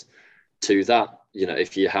sense to that.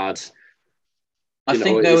 If you had. I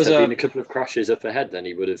think there was been a couple of crashes up ahead, then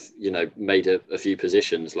he would have, made a few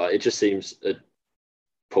positions. Like, it just seems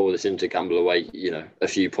pour this into gamble away, a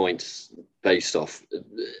few points based off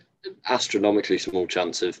astronomically small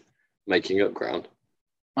chance of making up ground.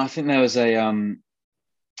 I think there was a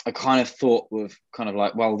kind of thought with kind of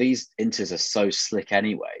like, well, these Inters are so slick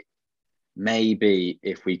anyway. Maybe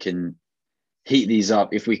if we can heat these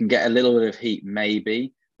up, if we can get a little bit of heat,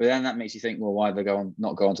 maybe. But then that makes you think, well, why they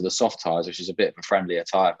not go onto the soft tyres, which is a bit of a friendlier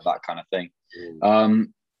tyre for that kind of thing.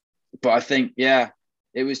 But I think, it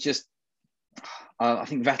was just, I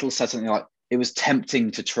think Vettel said something like, it was tempting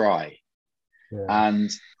to try. Yeah. And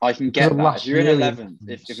I can get that. If you're in 11th,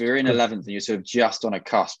 if you're in 11th and you're sort of just on a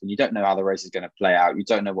cusp and you don't know how the race is going to play out, you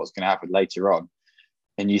don't know what's going to happen later on.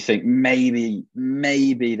 And you think maybe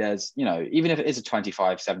there's, even if it is a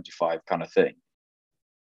 25-75 kind of thing,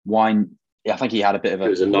 why? Yeah, I think he had a bit of a. It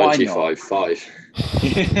was a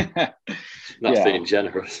 95-5. That's being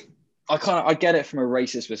generous. I get it from a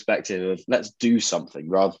racist perspective of let's do something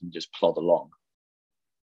rather than just plod along.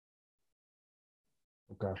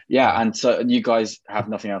 Okay. Yeah, and so you guys have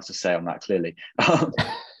nothing else to say on that, clearly.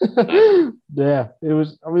 Yeah, it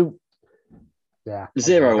was. I mean,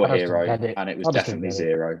 zero or hero, and it was definitely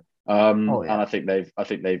zero. And I think they've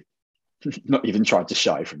not even tried to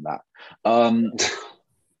shy from that.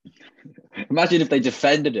 Imagine if they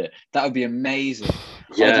defended it. That would be amazing.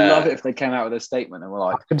 Yeah. I'd love it if they came out with a statement and were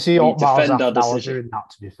like, I can see all defend our decision. Doing that,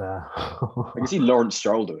 to be fair. I can see Lawrence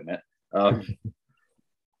Stroll doing it.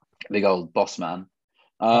 Big old boss man.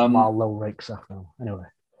 Low rakes after. Anyway.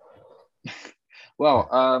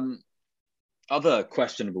 Well, other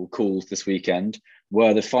questionable calls this weekend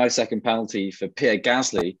were the 5-second penalty for Pierre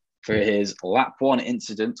Gasly for his lap 1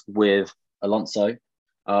 incident with Alonso,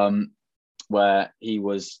 where he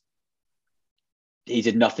was he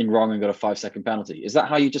did nothing wrong and got a 5-second penalty. Is that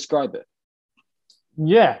how you describe it?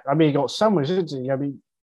 Yeah, I mean, he got sandwiched, didn't he? I mean,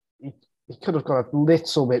 he could have got a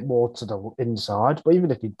little bit more to the inside, but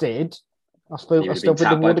even if he did, I still think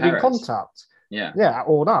there would have been contact. Yeah,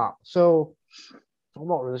 or that. So I'm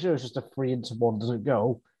not really sure. It's just a 3-1 doesn't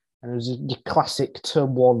go, and it was your classic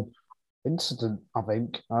turn one incident, I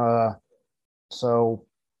think. So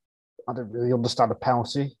I didn't really understand the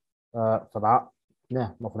penalty for that.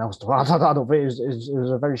 Yeah, nothing else to add. I don't think it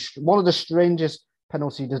was a one of the strangest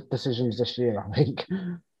penalty decisions this year, I think.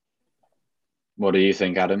 What do you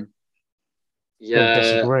think, Adam? Yeah,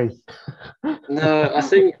 disagree. No, I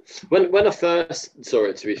think when I first saw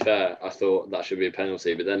it, to be fair, I thought that should be a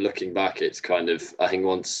penalty. But then looking back, it's kind of, I think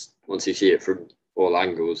once you see it from all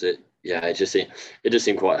angles, it just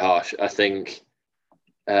seemed quite harsh. I think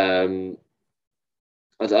I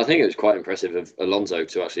think it was quite impressive of Alonso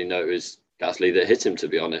to actually know it was Gasly that hit him, to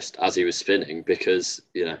be honest, as he was spinning, because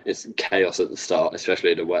it's chaos at the start,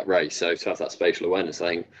 especially in a wet race. So to have that spatial awareness, I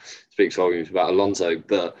think, speaks volumes about Alonso.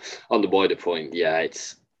 But on the wider point, I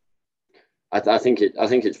think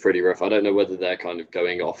it's pretty rough. I don't know whether they're kind of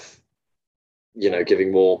going off,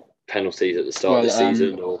 giving more penalties at the start of the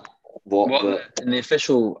season or what. But in the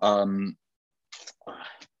official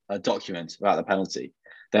document about the penalty,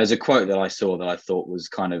 there's a quote that I saw that I thought was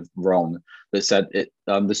kind of wrong, that said,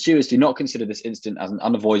 the stewards do not consider this incident as an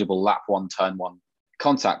unavoidable lap one, turn one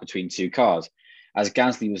contact between two cars, as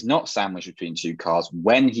Gasly was not sandwiched between two cars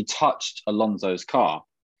when he touched Alonso's car.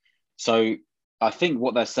 So I think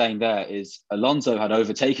what they're saying there is Alonso had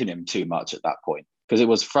overtaken him too much at that point, because it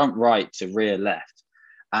was front right to rear left.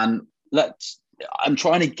 And I'm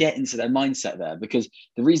trying to get into their mindset there, because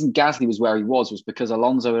the reason Gasly was where he was because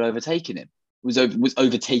Alonso had overtaken him. Was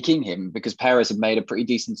overtaking him because Perez had made a pretty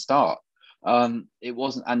decent start. It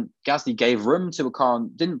wasn't, and Gasly gave room to a car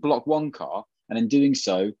and didn't block one car, and in doing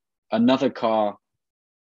so, another car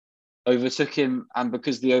overtook him. And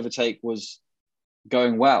because the overtake was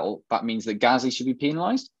going well, that means that Gasly should be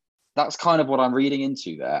penalised. That's kind of what I'm reading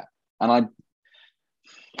into there, and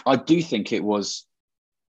I do think it was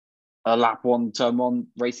a lap one, turn one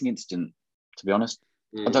racing incident, to be honest.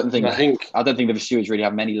 I don't think the stewards really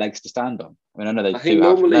have many legs to stand on. I mean, I know they do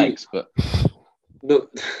have legs, but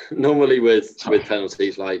normally with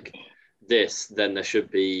penalties like this, then there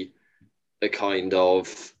should be a kind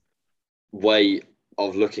of way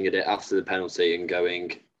of looking at it after the penalty and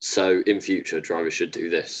going, so in future drivers should do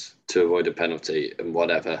this to avoid a penalty and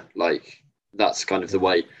whatever. Like, that's kind of the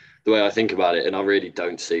way I think about it, and I really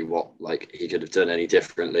don't see what he could have done any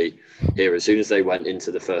differently here. As soon as they went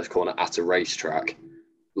into the first corner at a racetrack,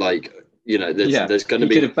 there's going to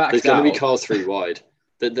be cars three wide.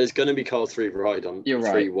 There's going to be cars three wide on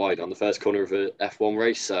the first corner of a F1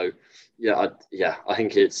 race. So I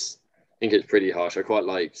think it's pretty harsh. I quite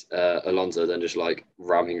liked Alonso then just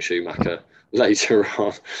ramming Schumacher later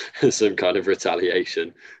on as some kind of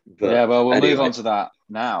retaliation. But we'll move on to that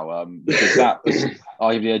now, because that was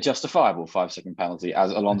arguably a justifiable 5-second penalty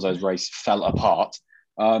as Alonso's race fell apart,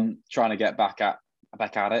 trying to get back at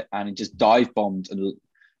it, and he just dive bombed and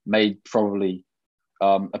made probably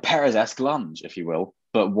a Perez-esque lunge, if you will,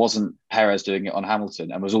 but wasn't Perez doing it on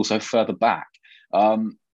Hamilton, and was also further back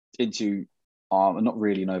into not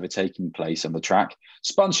really an overtaking place on the track.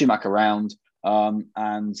 Spun Schumacher around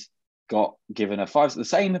and got given the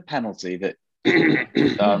same penalty that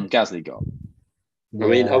Gasly got. I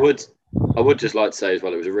mean, I would just like to say as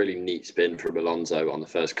well, it was a really neat spin from Alonso on the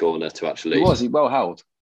first corner to actually. He was well held.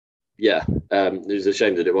 Yeah, it was a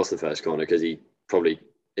shame that it was the first corner, because he probably,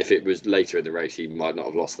 if it was later in the race, he might not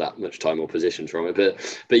have lost that much time or position from it.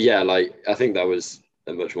 But yeah, I think that was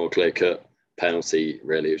a much more clear-cut penalty,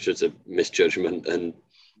 really. It was just a misjudgment and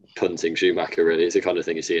punting Schumacher, really. It's the kind of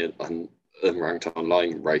thing you see on unranked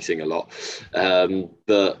online racing a lot.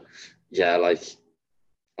 But yeah,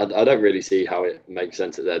 I don't really see how it makes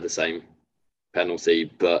sense that they're the same penalty,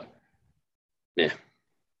 but yeah,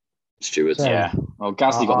 stewards. Yeah, well,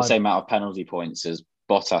 Gasly got the same amount of penalty points as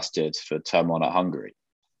Bottas did for turn one at Hungary.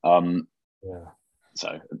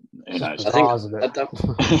 So who knows? I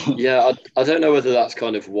don't know whether that's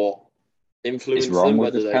kind of what influenced them.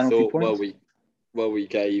 Whether they thought, we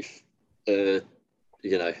gave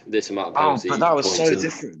this amount of penalty. But that was so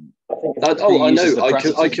different. I know.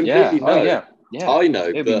 I completely know. Yeah, I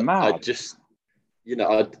know, but I just,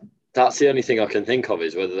 that's the only thing I can think of,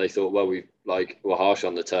 is whether they thought, well, we were harsh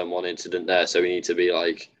on the turn one incident there, so we need to be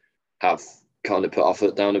have kind of put our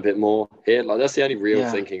foot down a bit more here. That's the only real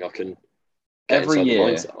thinking I can get every inside year.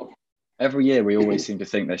 the mindset of. Every year, we always seem to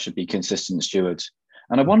think there should be consistent stewards,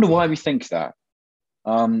 and I wonder why we think that.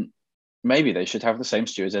 Maybe they should have the same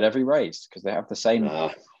stewards at every race because they have the same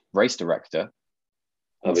race director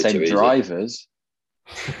and the same drivers.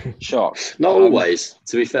 Shocked. Not always,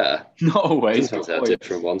 to be fair. Not always. Sometimes they have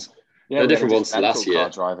different ones. Yeah, there are different ones to last year.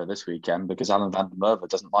 Driver this weekend because Alan van der Merwe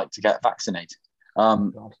doesn't like to get vaccinated.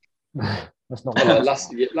 That's not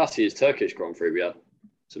last year's Turkish Grand Prix. We had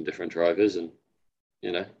some different drivers, and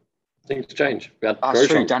things change. We had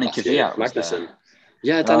Danny Kvyat, Magnussen.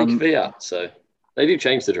 Yeah, Danny Kvyat. So they do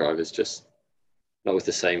change the drivers, just not with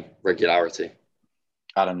the same regularity.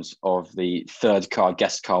 Adams of the third car,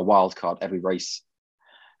 guest car, wild card, every race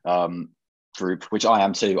group, which I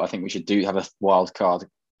am too. I think we should have a wild card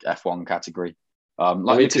F1 category,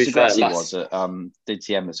 Lucas Grassi was at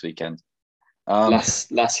DTM this weekend.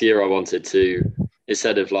 Last year, I wanted to,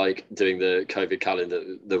 instead of like doing the COVID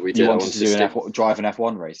calendar that we did, I wanted to drive an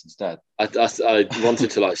F1 race instead. I wanted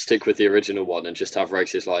to like stick with the original one and just have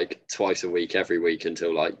races like twice a week, every week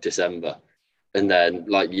until like December. And then,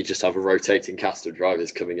 like, you just have a rotating cast of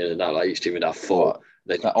drivers coming in and out. Like, each team would have four.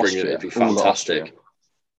 They'd bring it. It'd be fantastic.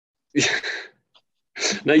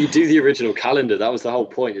 No, you do the original calendar. That was the whole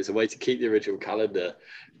point. It's a way to keep the original calendar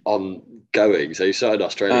on going. So you started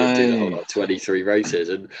Australia and do the whole like 23 races,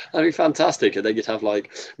 and that'd be fantastic. And then you'd have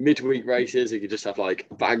like midweek races. You could just have like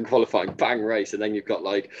bang qualifying, bang race, and then you've got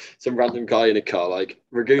like some random guy in a car, like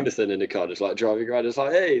Raghunathan in a car, just like driving around. It's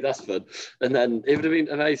like, hey, that's fun. And then it would have been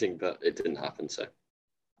amazing, but it didn't happen. So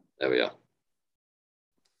there we are.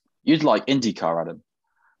 You'd like IndyCar,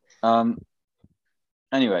 Adam.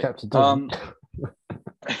 Anyway.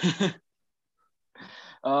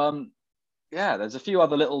 Yeah, there's a few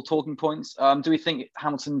other little talking points. Do we think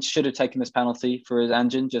Hamilton should have taken this penalty for his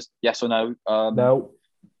engine? Just yes or no? No.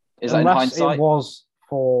 Is that in hindsight? It was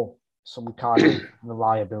for some kind of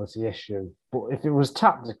reliability issue. But if it was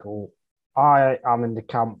tactical, I am in the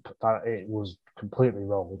camp that it was completely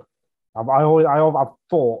wrong. I've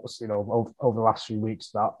thought, over the last few weeks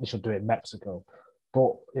that they should do it in Mexico.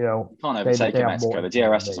 But, you can't overtake in Mexico. The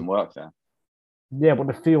DRS doesn't work there. Yeah, but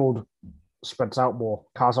the field spreads out more.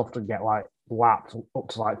 Cars often get like lapped up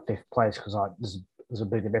to like fifth place because like there's a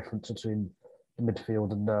bigger difference between the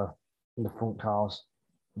midfield and the front cars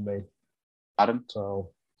for me. Adam? So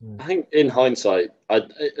I think in hindsight,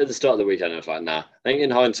 at the start of the weekend, I was like, nah. I think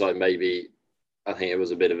in hindsight, maybe I think it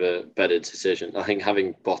was a bit of a better decision. I think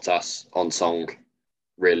having Bottas on Song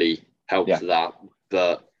really helped that.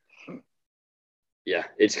 But yeah,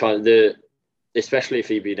 it's kind of especially if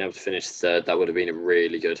he'd been able to finish third, that would have been a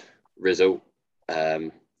really good result.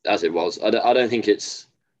 As it was, I don't think it's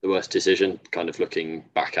the worst decision. Kind of looking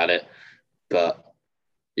back at it, but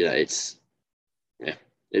it's one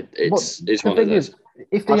of those.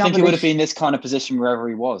 I think it would have been this kind of position wherever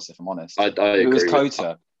he was. If I'm honest, I agree. If it was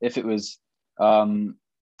Kota, if it was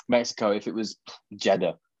Mexico, if it was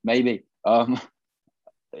Jeddah, maybe.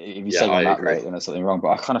 If you say on that rate, then there's something wrong.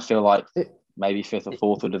 But I kind of feel like maybe fifth or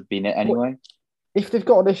fourth would have been it anyway. If they've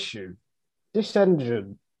got an issue, this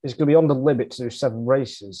engine is going to be on the limit to do 7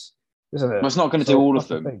 races, isn't it? Well, it's not going to do all of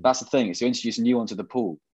them. That's the thing. It's to introduce a new one to the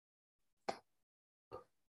pool.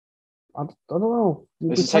 I don't know.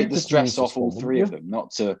 It's to take the stress off all 3 of them,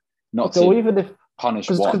 not to even if punish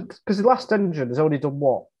one. Because the last engine has only done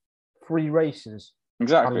what? 3 races.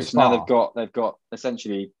 Exactly. So now they've got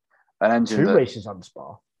essentially an engine. 2 races on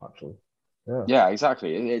Spa, actually. Yeah,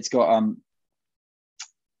 exactly.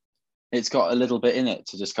 It's got a little bit in it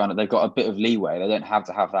to just kind of, they've got a bit of leeway. They don't have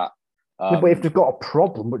to have that. But if they've got a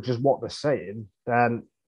problem, which is what they're saying, then,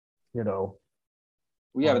 Well,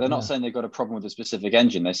 yeah, but they're not saying they've got a problem with a specific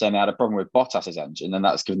engine. They're saying they had a problem with Bottas's engine, and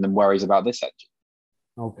that's given them worries about this engine.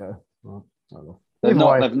 Okay. Well, I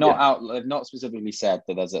don't know. They've not specifically said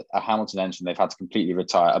that there's a Hamilton engine they've had to completely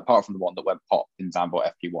retire, apart from the one that went pop in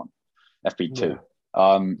Zandvoort FP2.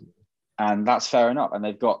 And that's fair enough. And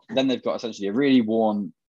they've got essentially a really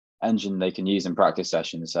worn engine they can use in practice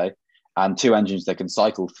sessions, say, and 2 engines they can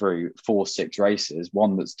cycle through 4-6 races,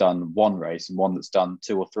 one that's done 1 race and one that's done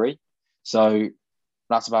 2 or 3. So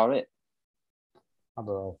that's about it. I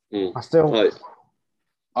don't know.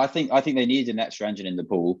 I think they need an extra engine in the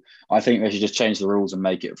pool. I think they should just change the rules and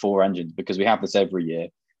make it 4 engines, because we have this every year,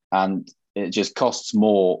 and it just costs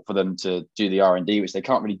more for them to do the R&D, which they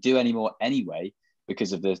can't really do anymore anyway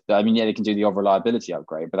because of this. I mean, they can do the reliability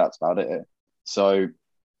upgrade, but that's about it. So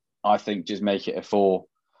I think just make it a 4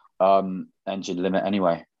 engine limit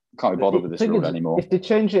anyway. Can't be bothered with this rule anymore. If they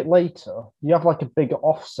change it later, you have like a bigger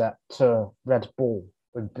offset to Red Bull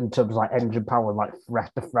in terms of like engine power and like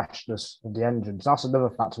the freshness of the engines. That's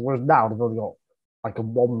another factor. Whereas now they've only got like a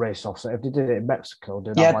one race offset. If they did it in Mexico,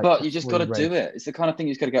 they'd Yeah, have like but a you just got to 3 do race. it. It's the kind of thing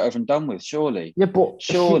you just got to get over and done with, surely. Yeah, but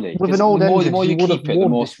Surely. with 'Cause an old the engine, more he you would keep have it, the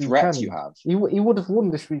won more this threat weekend. you have. He would have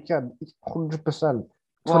won this weekend. 100%.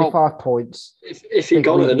 Well, 25 points. If he'd Big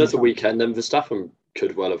gone lead in another the- weekend, then Verstappen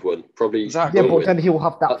could well have won. Probably Exactly. Yeah, will but win. then he'll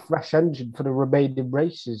have that Uh, fresh engine for the remaining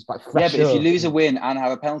races. Like yeah, but if you fresher. lose a win and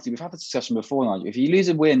have a penalty, we've had this discussion before, Nigel. If you lose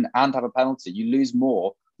a win and have a penalty, you lose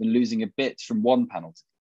more than losing a bit from one penalty.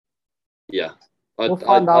 Yeah, We'll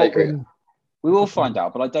find I out agree. in We will find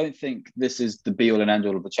out, but I don't think this is the be all and end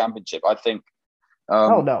all of the championship. I think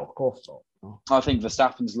oh no, of course not. No. I think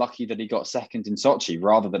Verstappen's lucky that he got second in Sochi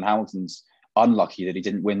rather than Hamilton's unlucky that he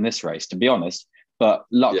didn't win this race, to be honest. But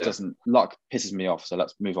luck pisses me off. So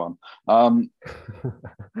let's move on.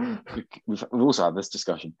 We've also had this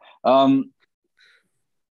discussion. Daniel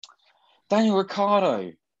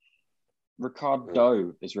Ricciardo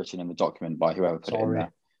is written in the document by whoever put it in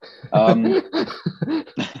there.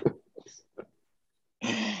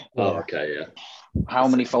 Oh, okay, yeah. How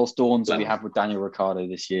many false dawns have we had with Daniel Ricciardo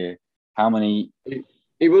this year? How many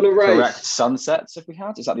He won a race. correct sunsets have we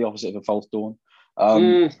had? Is that the opposite of a false dawn?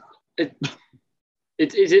 Is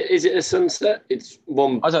it a sunset? It's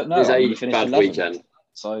one. I don't know. It's I mean, a he finished bad 11th. weekend.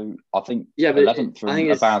 So I think Yeah, but 11th from I think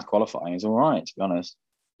a it's bad qualifying is all right, to be honest.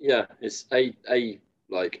 yeah, it's a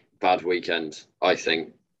like bad weekend. I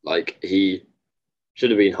think like he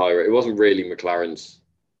should have been higher. It wasn't really McLaren's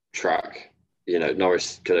track. You know,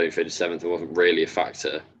 Norris could only finish 7th. It wasn't really a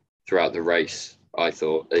factor throughout the race. I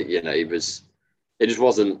thought, you know, he was. It just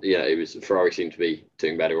wasn't. You know, it was Ferrari seemed to be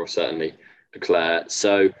doing better, or certainly Leclerc.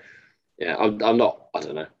 So, yeah, I'm not. I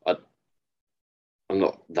don't know. I'm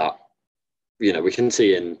not that. You know, we can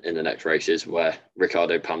see in the next races where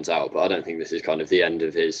Ricciardo pans out, but I don't think this is kind of the end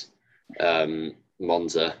of his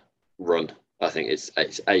Monza run. I think it's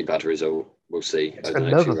a bad result. We'll see. It's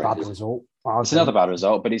another bad result. It's another bad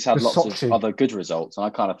result, but he's had lots Sochi. of other good results. And I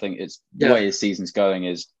kind of think it's Yeah. the way his season's going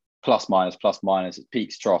is plus minus. It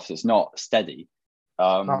peaks, troughs. It's not steady.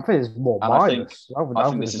 I think it's more and minus. I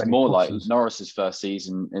think this is more like Norris's first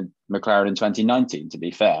season in McLaren in 2019, to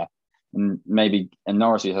be fair. And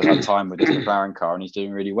Norris has had time with his McLaren car and he's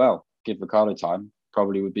doing really well. Give Ricciardo time,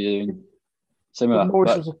 probably would be doing similar.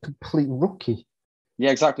 Norris was a complete rookie. Yeah,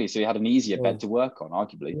 exactly. So he had an easier bed to work on,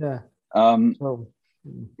 arguably. Yeah. I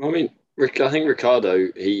mean, I think Ricciardo,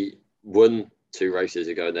 he won 2 races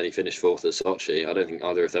ago and then he finished 4th at Sochi. I don't think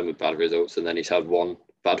either of them were bad results, and then he's had one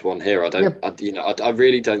bad one here. I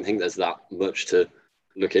really don't think there's that much to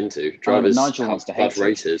look into. Drivers Nigel wants to hate bad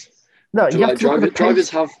races. No, you have to look at the drivers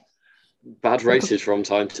pace. have bad races from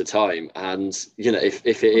time to time, and you know if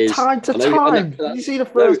it is time to time. You see the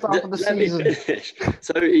first half of the season.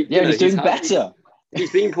 So he's doing better.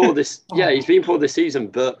 He's been poor this. Yeah, he's been poor this season.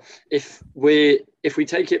 But if we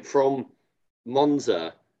take it from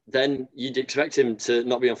Monza, then you'd expect him to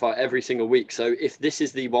not be on fire every single week. So if this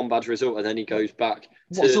is the one bad result and then he goes back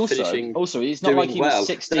to finishing, also he's not like he was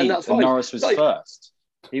 16th and Norris was first.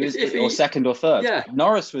 He was or second or third. Yeah.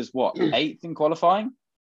 Norris was what, 8th in qualifying?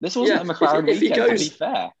 This wasn't a McLaren weekend, to be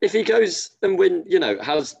fair. If he goes and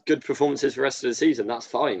has good performances for the rest of the season, that's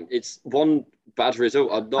fine. It's one bad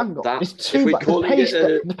result. I'm not that. It's too bad.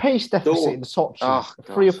 The pace deficit in Sochi,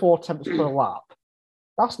 3 or 4 attempts per lap,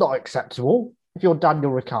 that's not acceptable if you're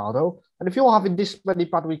Daniel Ricciardo. And if you're having this many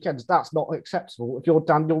bad weekends, that's not acceptable if you're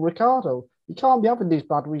Daniel Ricciardo. You can't be having these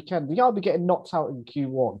bad weekends. You can't be getting knocked out in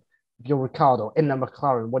Q1 if you're Ricciardo in the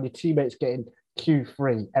McLaren when your teammate's getting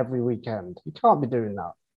Q3 every weekend. You can't be doing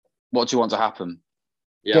that. What do you want to happen?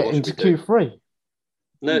 Yeah, get into Q3.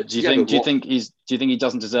 No, do you think he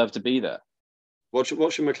doesn't deserve to be there? What should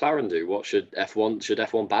McLaren do? What should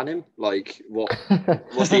F1 ban him? Like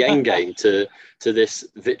what's the end game to this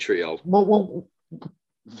vitriol? Well,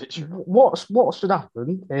 what should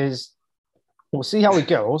happen is we'll see how it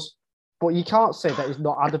goes. But you can't say that he's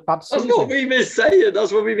not had a bad season. That's what we've been saying.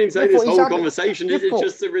 That's what we've been saying this whole conversation. Is it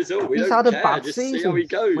just the result? We don't care. Bad just season. See how he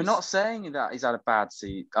goes. We're not saying that he's had a bad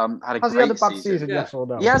season. Has he had a bad season? Yeah. Yes or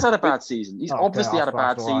no? He has had a bad season. He's obviously had a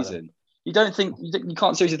bad season. You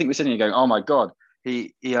can't seriously think we're sitting here going, "Oh my god,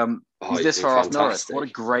 he's this far off Norris. What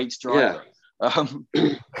a great driver." Yeah.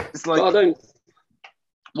 It's like I don't.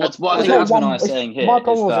 What I think Asman and I are saying here. My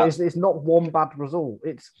problem is it's not one bad result.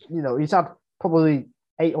 It's he's had probably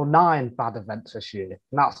 8 or 9 bad events this year,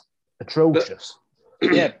 and that's atrocious.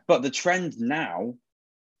 But the trend now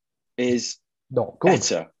is not good.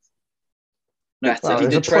 Better.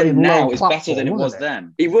 The trend now is better than it was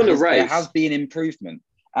then. He won a race. There has been improvement,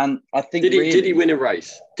 and I think did he win a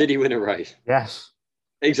race? Did he win a race? Yes,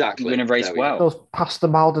 exactly. Win a race well. So was Pastor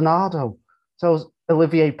Maldonado. So was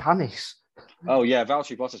Olivier Panis. Oh yeah,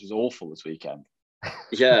 Valtteri Bottas was awful this weekend.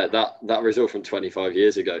 Yeah, that result from 25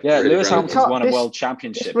 years ago. Yeah, really Lewis relevant. Hamilton's won a This- world this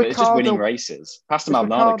championship, but it's just winning Ricardo- races. Pastor this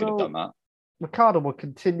Maldonado could have Ricardo- done that. Ricardo will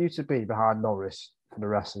continue to be behind Norris for the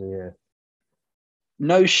rest of the year.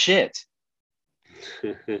 No shit.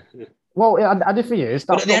 Well, and if he is,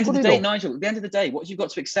 But that's at the not end of good the day, enough. Nigel, at the end of the day, what you've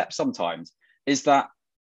got to accept sometimes is that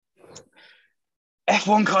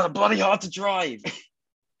F1 cars are bloody hard to drive.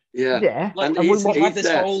 Yeah. Yeah, Like, And and he's- we've had he's this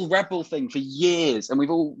there. whole Red Bull thing for years, and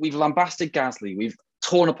we've lambasted Gasly, we've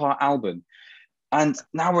torn apart Albon, and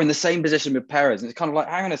now we're in the same position with Perez. And it's kind of like,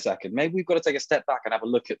 hang on a second, maybe we've got to take a step back and have a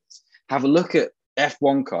look at this, have a look at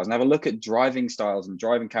F1 cars, and have a look at driving styles and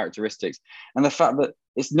driving characteristics, and the fact that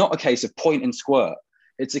it's not a case of point and squirt;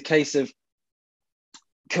 it's a case of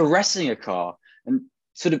caressing a car and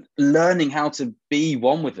sort of learning how to be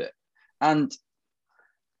one with it, and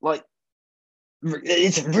like.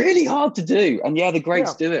 It's really hard to do, and yeah, the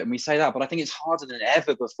greats do it, and we say that, but I think it's harder than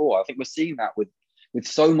ever before. I think we're seeing that with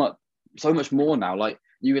so much more now. Like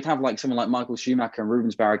you would have like someone like Michael Schumacher and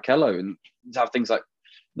Rubens Barrichello, and you'd have things like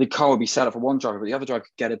the car would be set up for one driver, but the other driver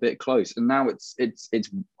could get a bit close. And now it's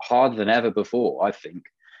harder than ever before, I think,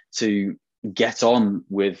 to get on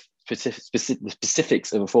with the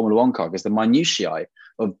specifics of a Formula One car, because the minutiae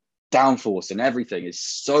of downforce and everything is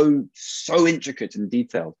so intricate and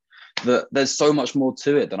detailed that there's so much more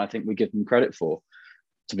to it than I think we give them credit for,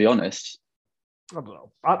 to be honest. I don't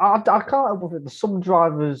know. I can't help with it. Some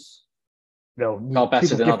drivers, Are better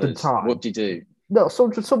people than give them others. time. What do you do? No,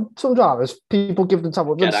 some drivers, people give them time.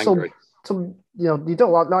 But Get then angry. some, you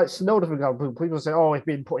don't like Tsunoda, for example. People say, "Oh, he's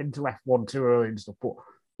been put into F1 too early and stuff." But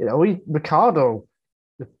Ricardo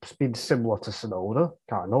has been similar to Tsunoda,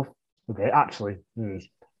 kind of. Okay, actually,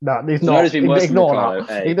 no, he's not. Tsunoda's been worse than Ignore Ricardo,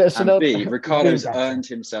 that. A. And B, Ricardo's better. earned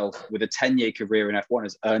himself, with a 10-year career in F1,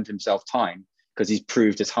 has earned himself time because he's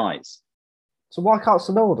proved his highs. So why can't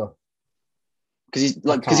Tsunoda? Because he's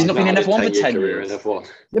not been in F1 for 10 career years. in F1.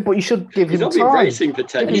 Yeah, but you should give He's him not been time. racing for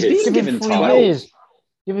 10 He's years. been given three time. years.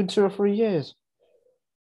 Give him 2 or 3 years.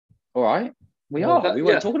 All right, we Well, are. We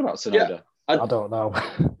weren't talking about Tsunoda. I don't know.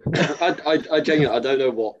 I genuinely, I don't know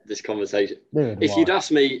what this conversation. If you'd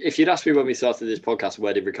asked me when we started this podcast,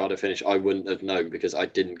 where did Ricardo finish, I wouldn't have known because I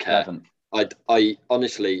didn't care. 11th. I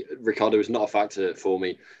honestly, Ricardo was not a factor for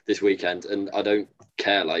me this weekend, and I don't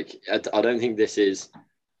care. Like, I don't think this is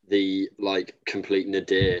the complete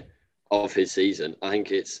nadir of his season. I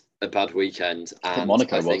think it's a bad weekend, and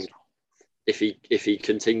Monaco I think if he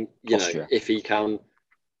continue, if he can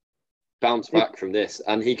bounce back from this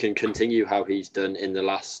and he can continue how he's done in the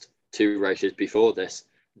last 2 races before this,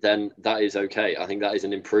 then that is okay. I think that is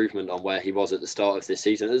an improvement on where he was at the start of this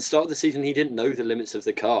season. At the start of the season, he didn't know the limits of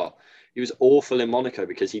the car. He was awful in Monaco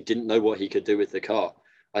because he didn't know what he could do with the car.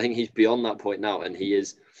 I think he's beyond that point now, and he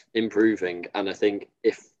is improving. And I think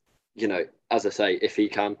if, as I say, if he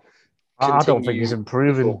can I don't think he's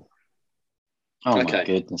improving. Oh my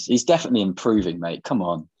goodness. He's definitely improving, mate. Come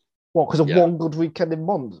on. What, because of one good weekend in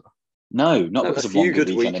Monza? No, not because of one good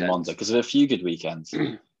weekend in Monza, because of a few good weekends.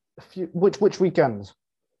 Which weekends?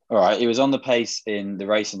 All right, he was on the pace in the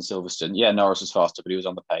race in Silverstone. Yeah, Norris was faster, but he was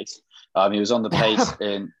on the pace. He was on the pace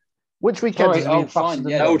in... Which weekends?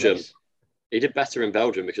 Belgium. He did better in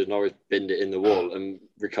Belgium because Norris binned it in the wall and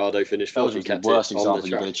Ricardo finished fourth. He kept the worst it example on the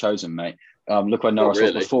you track. could have chosen, mate. Look where Norris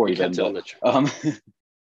was before he binned it.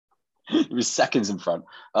 He was seconds in front.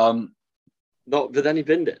 But then he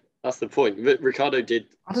binned it. That's the point. Ricardo did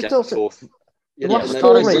get fourth.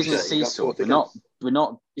 Ricardo's season is seesaw. We're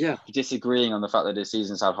not disagreeing on the fact that his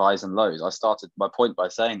season's had highs and lows. I started my point by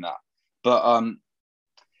saying that. But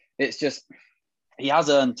it's just, he has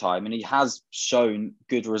earned time and he has shown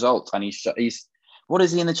good results. And he's what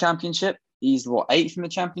is he in the championship? He's 8th in the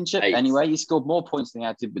championship? 8th. Anyway, he scored more points than he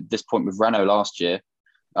had to at this point with Renault last year.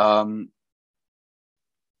 And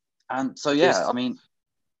so, I mean,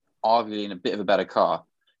 arguably in a bit of a better car.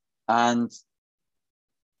 And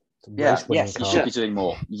yes, he should be doing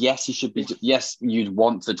more. Yes, he should be. Yes, you'd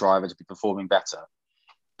want the driver to be performing better.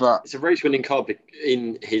 But it's a race-winning car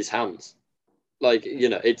in his hands.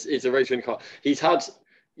 It's a race-winning car. He's had,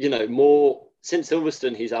 more since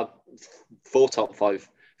Silverstone. He's had 4 top 5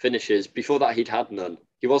 finishes. Before that, he'd had none.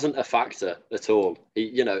 He wasn't a factor at all.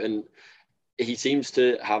 And he seems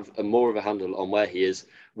to have more of a handle on where he is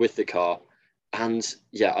with the car. And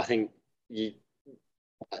I think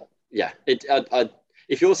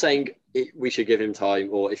if you're saying we should give him time,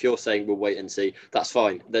 or if you're saying we'll wait and see, that's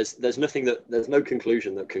fine. There's no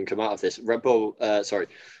conclusion that can come out of this.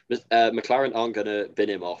 McLaren aren't going to bin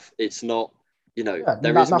him off. It's not,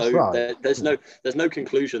 there's no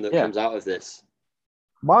conclusion that comes out of this.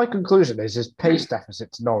 My conclusion is his pace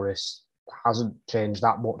deficit to Norris hasn't changed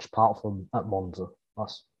that much apart from at Monza.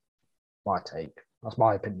 That's my take. That's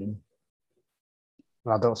my opinion.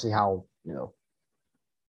 And I don't see how,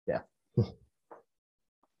 yeah.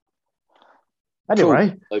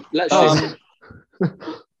 Anyway, cool. So let's that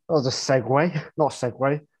was a segue, not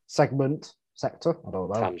segue, segment, sector. I don't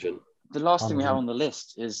know. tangent. The last thing we have on the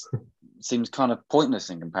list seems kind of pointless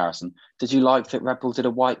in comparison. Did you like that Red Bull did a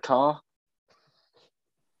white car?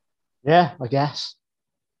 Yeah, I guess.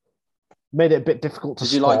 Made it a bit difficult to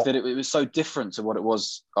Did you spot. like that it was so different to what it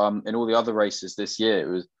was in all the other races this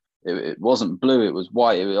year? It wasn't blue, it was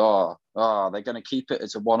white. They're going to keep it.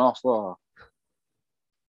 It's a one-off. I'm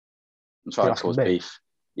trying to cause beef.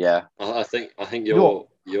 Yeah. I think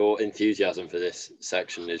your enthusiasm for this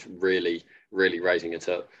section is really, really raising it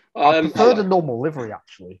up. I prefer the normal livery,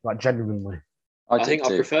 actually, like genuinely. I think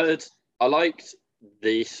I liked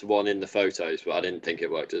this one in the photos, but I didn't think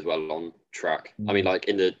it worked as well on track. I mean, like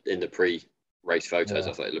in the pre-race photos,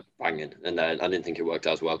 I thought it looked banging, and then I didn't think it worked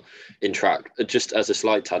as well in track. Just as a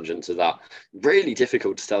slight tangent to that, really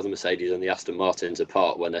difficult to tell the Mercedes and the Aston Martins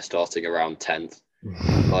apart when they're starting around 10th.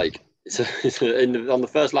 Like on the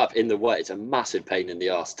first lap in the wet, it's a massive pain in the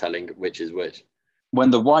arse telling which is which. When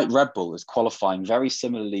the white Red Bull is qualifying very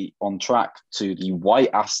similarly on track to the white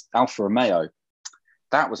Alfa Romeo,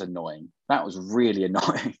 that was annoying. That was really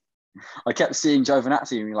annoying. I kept seeing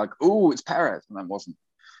Giovinazzi and being like, "Oh, it's Perez," and that wasn't.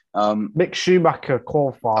 Mick Schumacher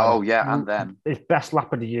qualified. Oh yeah, and then his best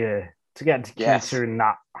lap of the year to get into Q2 in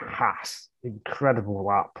that Haas, incredible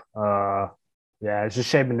lap. Yeah, it's a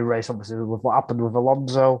shame in the race, obviously, with what happened with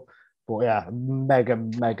Alonso. But yeah,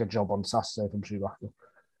 mega job on Saturday from Schumacher.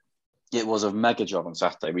 It was a mega job on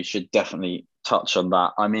Saturday. We should definitely touch on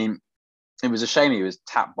that. I mean, it was a shame he was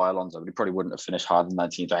tapped by Alonso, but he probably wouldn't have finished higher than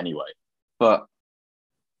 19th anyway. But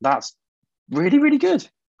that's really, really good,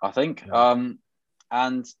 I think. Yeah.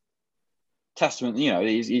 And testament,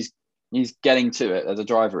 he's getting to it as a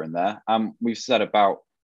driver in there. We've said about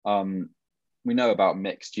we know about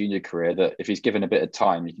Mick's junior career that if he's given a bit of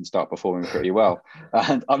time, he can start performing pretty well.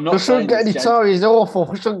 And I'm not saying get any time. He's awful.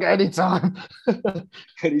 We shouldn't get any time. But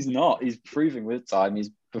he's not. He's proving with time.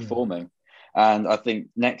 He's performing. And I think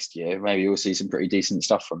next year maybe we'll see some pretty decent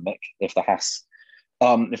stuff from Mick if the Haas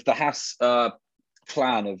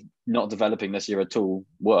plan of not developing this year at all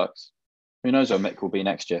works. Who knows where Mick will be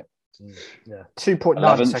next year? Yeah,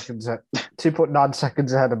 2.9 seconds. 2.9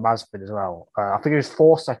 seconds ahead of Mazepin as well. I think it was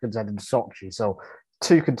 4 seconds ahead in Sochi. So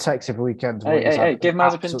 2 consecutive weekends. Hey, give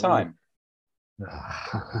Mazepin time.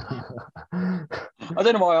 I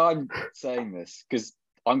don't know why I'm saying this because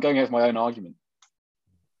I'm going over my own argument.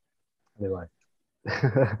 Anyway.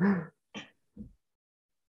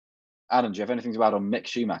 Adam, do you have anything to add on Mick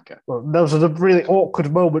Schumacher? Well, that was a really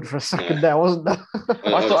awkward moment for a second there, wasn't there?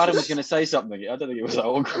 I thought Adam was going to say something. I don't think it was that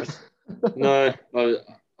awkward. No,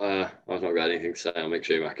 I've not got anything to say on Mick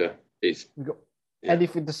Schumacher. We've got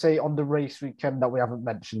anything to say on the race weekend that we haven't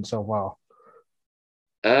mentioned so far?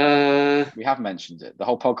 We have mentioned it. The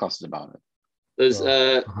whole podcast is about it. There's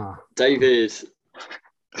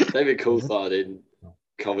David Coulthard in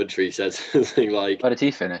commentary said something like, "Where did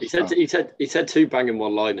he finish?" He said 2 banging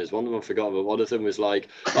one-liners. One of them I forgot, but one of them was like,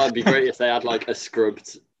 "It'd be great if they had like a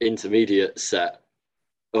scrubbed intermediate set,"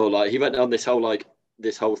 or like he went on this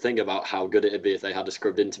whole thing about how good it'd be if they had a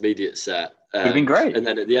scrubbed intermediate set. It'd been great. And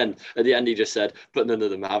then at the end, he just said, "But none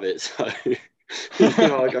of them have it." So.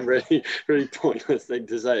 Like a really, really pointless thing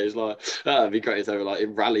to say. It's like, it'd be great if they were like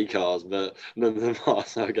in rally cars, but none of them are.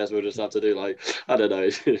 So I guess we'll just have to do like, I don't know.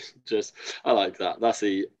 Just I like that. That's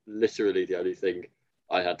literally the only thing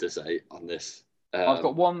I had to say on this. I've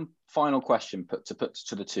got one final question put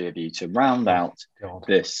to the two of you to round out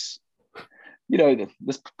this.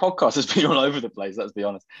 This podcast has been all over the place. Let's be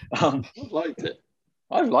honest. I've liked it.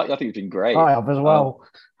 I think it's been great. I have as well.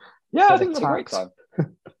 I think it's a great time.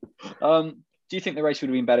 Do you think the race would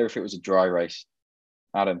have been better if it was a dry race,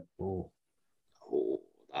 Adam? Oh,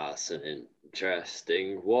 that's an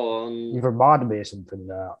interesting one. You've reminded me of something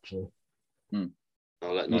there, actually.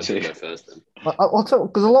 I'll let Nigel go first then. I'll tell,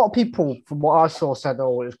 because a lot of people, from what I saw, said, it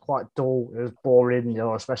was quite dull, it was boring,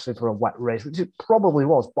 especially for a wet race, which it probably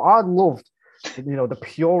was. But I loved, the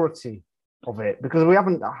purity of it, because we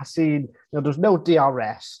haven't seen, there's no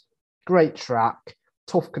DRS, great track,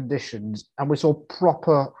 tough conditions, and we saw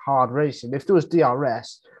proper hard racing. If there was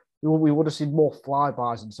DRS, we would have seen more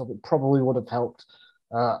flybys and stuff. It probably would have helped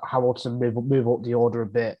Hamilton move up the order a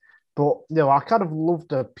bit. But I kind of loved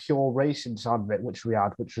the pure racing side of it, which we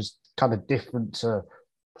had, which was kind of different to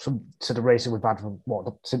the racing we've had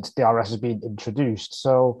since DRS has been introduced.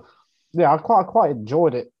 So I quite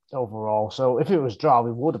enjoyed it. overall. So if it was dry,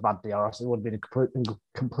 we would have had DRS. It would have been a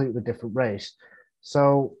completely different race.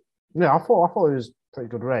 So yeah, I thought it was a pretty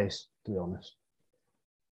good race, to be honest.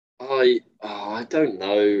 I don't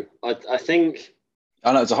know. I think.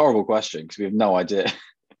 I know it's a horrible question because we have no idea.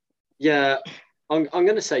 Yeah, I'm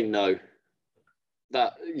going to say no.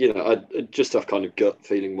 That, I just have kind of gut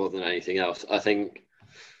feeling more than anything else. I think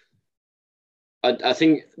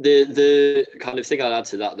the kind of thing I'd add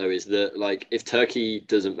to that though is that, like, if Turkey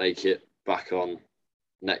doesn't make it back on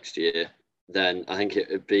next year, then I think it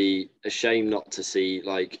would be a shame not to see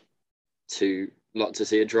a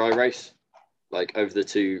dry race, like over the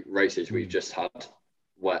two races we've just had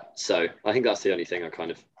wet. So I think that's the only thing I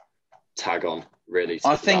kind of tag on really.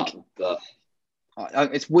 I think but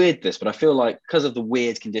it's weird this, but I feel like because of the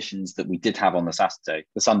weird conditions that we did have on the Sunday,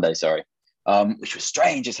 which was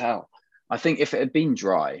strange as hell. I think if it had been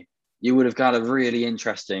dry, you would have got a really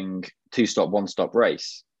interesting 2-stop, 1-stop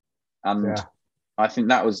race. And I think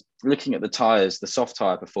that was, looking at the tyres, the soft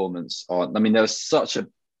tyre performance there was such a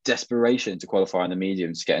desperation to qualify in the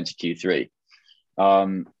mediums to get into Q3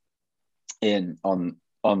 on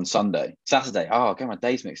Saturday. Oh, I get my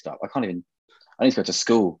days mixed up. I need to go to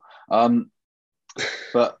school.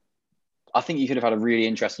 But I think you could have had a really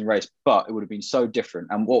interesting race, but it would have been so different.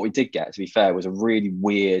 And what we did get, to be fair, was a really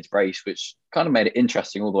weird race, which kind of made it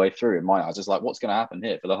interesting all the way through in my eyes. It's like, what's going to happen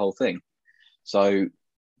here for the whole thing? So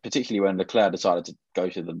particularly when Leclerc decided to go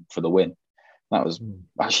for the win, that was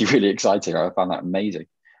actually really exciting. I found that amazing.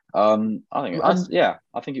 I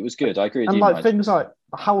think it was good. I agree with you. And things like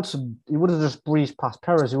Hamilton, he would have just breezed past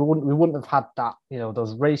Perez. We wouldn't have had that,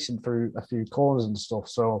 those racing through a few corners and stuff.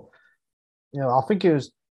 So, I think it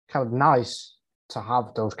was kind of nice to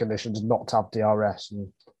have those conditions, not to have DRS,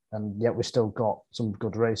 and yet we still got some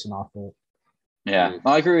good racing, I thought. Yeah,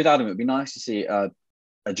 I agree with Adam. It'd be nice to see a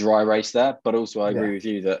dry race there, but also I agree with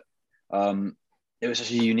you that it was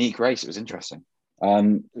such a unique race. It was interesting.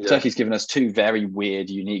 Turkey's given us two very weird,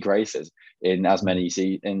 unique races in as many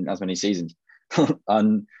seasons,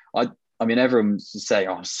 and everyone's saying,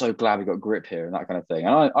 "Oh, I'm so glad we got grip here" and that kind of thing.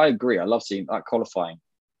 And I agree. I love seeing that qualifying.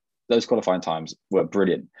 Those qualifying times were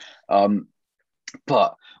brilliant.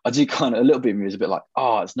 But I do kind of, a little bit of me was a bit like,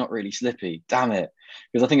 oh, it's not really slippy. Damn it.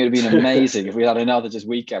 Because I think it would have been amazing if we had another just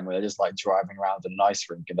weekend where they're just like driving around an ice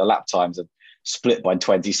rink and the lap times are split by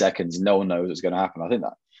 20 seconds and no one knows what's going to happen. I think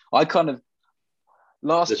that I kind of,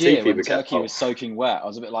 last year when Turkey was soaking wet, I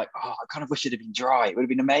was a bit like, oh, I kind of wish it had been dry. It would have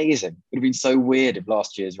been amazing. It would have been so weird if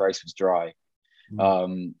last year's race was dry.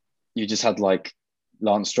 You just had like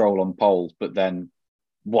Lance Stroll on pole, but then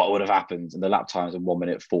what would have happened, and the lap times are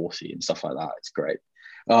 1:40 and stuff like that. It's great.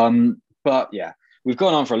 But yeah, we've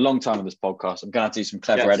gone on for a long time on this podcast. I'm going to have to do some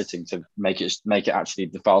clever editing to make it actually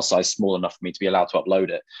the file size small enough for me to be allowed to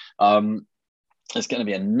upload it. It's going to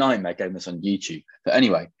be a nightmare getting this on YouTube. But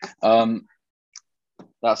anyway,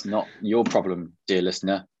 that's not your problem, dear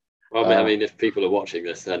listener. Well, if people are watching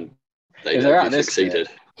this, then if they're at this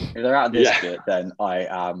bit, then I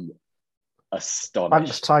am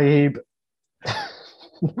astonished. Thanks, Taib.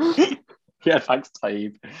 Yeah, thanks,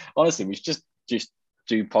 Taib. Honestly, we should just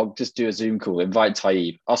do a Zoom call, invite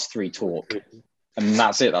Taib, us three talk, and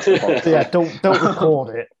that's it. That's the podcast. Yeah, don't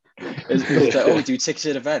record it. We do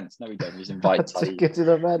ticketed events. No, we don't. Just invite Taib. Ticketed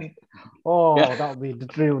event. Oh, yeah. That would be the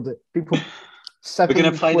dream. People. We're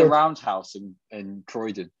going to play the Roundhouse in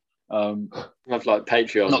Croydon. Have like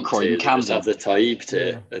Patreon. Not Croydon, Camden. Just have the Taib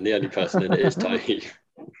tier, and the only person in it is Taib.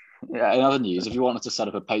 Yeah. In other news, if you want us to set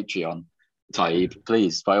up a Patreon, Taib,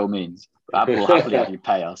 please, by all means, we'll happily have you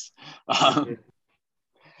pay us.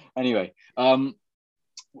 Anyway,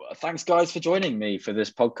 thanks guys for joining me for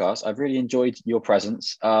this podcast. I've really enjoyed your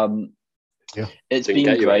presence. It's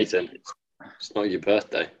been great. It's not your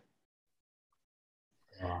birthday.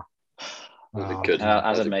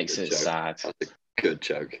 Adam makes it sad. That's a good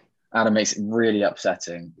joke. Adam makes it really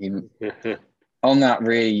upsetting. On that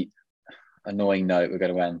really annoying note, we're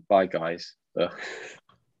going to end. Bye, guys.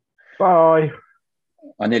 Bye.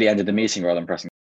 I nearly ended the meeting rather than pressing